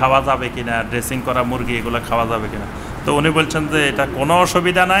বুড়ি খাওয়া যাবে কিনা, ড্রেসিং করা মুরগি এগুলো খাওয়া যাবে কিনা। তো উনি বলছেন যে এটা কোনো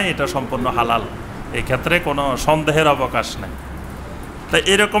অসুবিধা নাই, এটা সম্পূর্ণ হালাল, এই ক্ষেত্রে কোনো সন্দেহের অবকাশ নেই। তো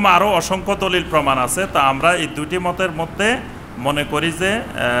এরকম আরও অসংখ্য দলিল প্রমাণ আছে। তা আমরা এই দুটি মতের মধ্যে মনে করি যে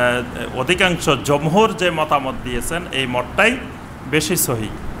অধিকাংশ জমহুর যে মতামত দিয়েছেন এই মতটাই বেশি সহি।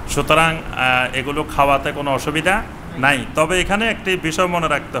 সুতরাং এগুলো খাওয়াতে কোনো অসুবিধা নাই। তবে এখানে একটি বিষয় মনে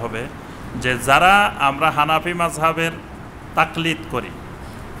রাখতে হবে যে যারা আমরা হানাফি মাযহাবের তাকলিদ করি,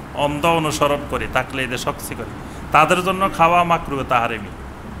 অন্ধ অনুসরণ করি, তাকলিদে শক্তি করি, তাদের জন্য খাওয়া মাকরুহ তাহরিমি,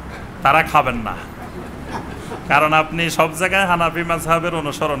 তারা খাবেন না। কারণ আপনি সব জায়গায় হানাফি মাযহাবের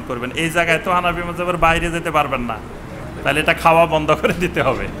অনুসরণ করবেন, এই জায়গায় তো হানাফি মাযহাবের বাইরে যেতে পারবেন না, তাহলে এটা খাওয়া বন্ধ করে দিতে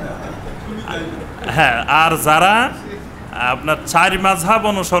হবে। হ্যাঁ, আর যারা আপনার 4 মাযহাব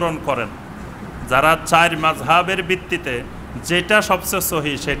অনুসরণ করেন, যারা 4 মাযহাবের ভিত্তিতে যেটা সবচেয়ে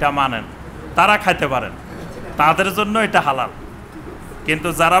সহি সেটা মানেন, তারা খাইতে পারেন, তাদের জন্য এটা হালাল। কিন্তু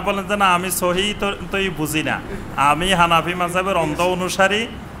যারা বলেন যে না আমি সহি তোই বুঝি না, আমি হানাফি মাযহাবের অন্ধ অনুসারী,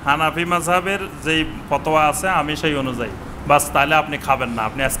 হানাফি মাযহাবের যেই ফতোয়া আছে আমি সেই অনুযায়ী, বাস, তাহলে আপনি খাবেন না,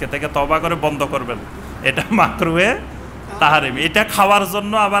 আপনি আজকে থেকে তওবা করে বন্ধ করবেন, এটা মাকরুহে তাহরিম। এটা খাওয়ার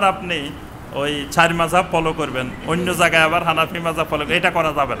জন্য আবার আপনি ওই 4 মাযহাব ফলো করবেন, অন্য জায়গায় আবার হানাফি মাযহাব ফলো, এটা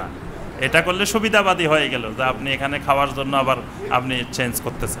করা যাবে না। এটা করলে সুবিধাবাদী হয়ে গেল যে আপনি এখানে খাওয়ার জন্য আবার আপনি চেঞ্জ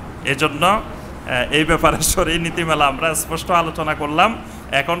করতেছেন। এজন্য এই ব্যাপারে শরীয়ত নীতিমালা আমরা স্পষ্ট আলোচনা করলাম।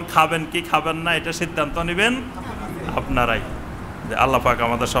 এখন খাবেন কি খাবেন না এটা সিদ্ধান্ত নেবেন আপনারাই। আল্লাহ পাক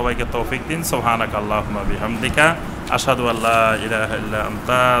আমাদের সবাইকে তৌফিক দিন। সুবহানাকা আল্লাহুম্মা বিহামদিকা আশহাদু আল্লা ইলাহা ইল্লা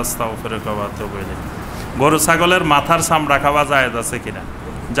আনতা আস্তাগফিরুকা ওয়া আতুবু ইলাইক। গরু ছাগলের মাথার চামড়া খাওয়া জায়েজ আছে কিনা?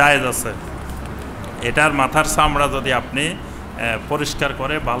 জায়েজ আছে। এটার মাথার চামড়া যদি আপনি পরিষ্কার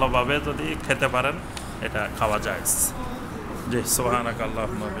করে ভালোভাবে যদি খেতে পারেন এটা খাওয়া জায়েজ। জি, সুবহানাকা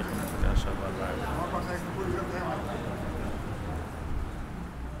আল্লাহুম্মা বিহামদিকা আশহাদু আল্লা ইলাহা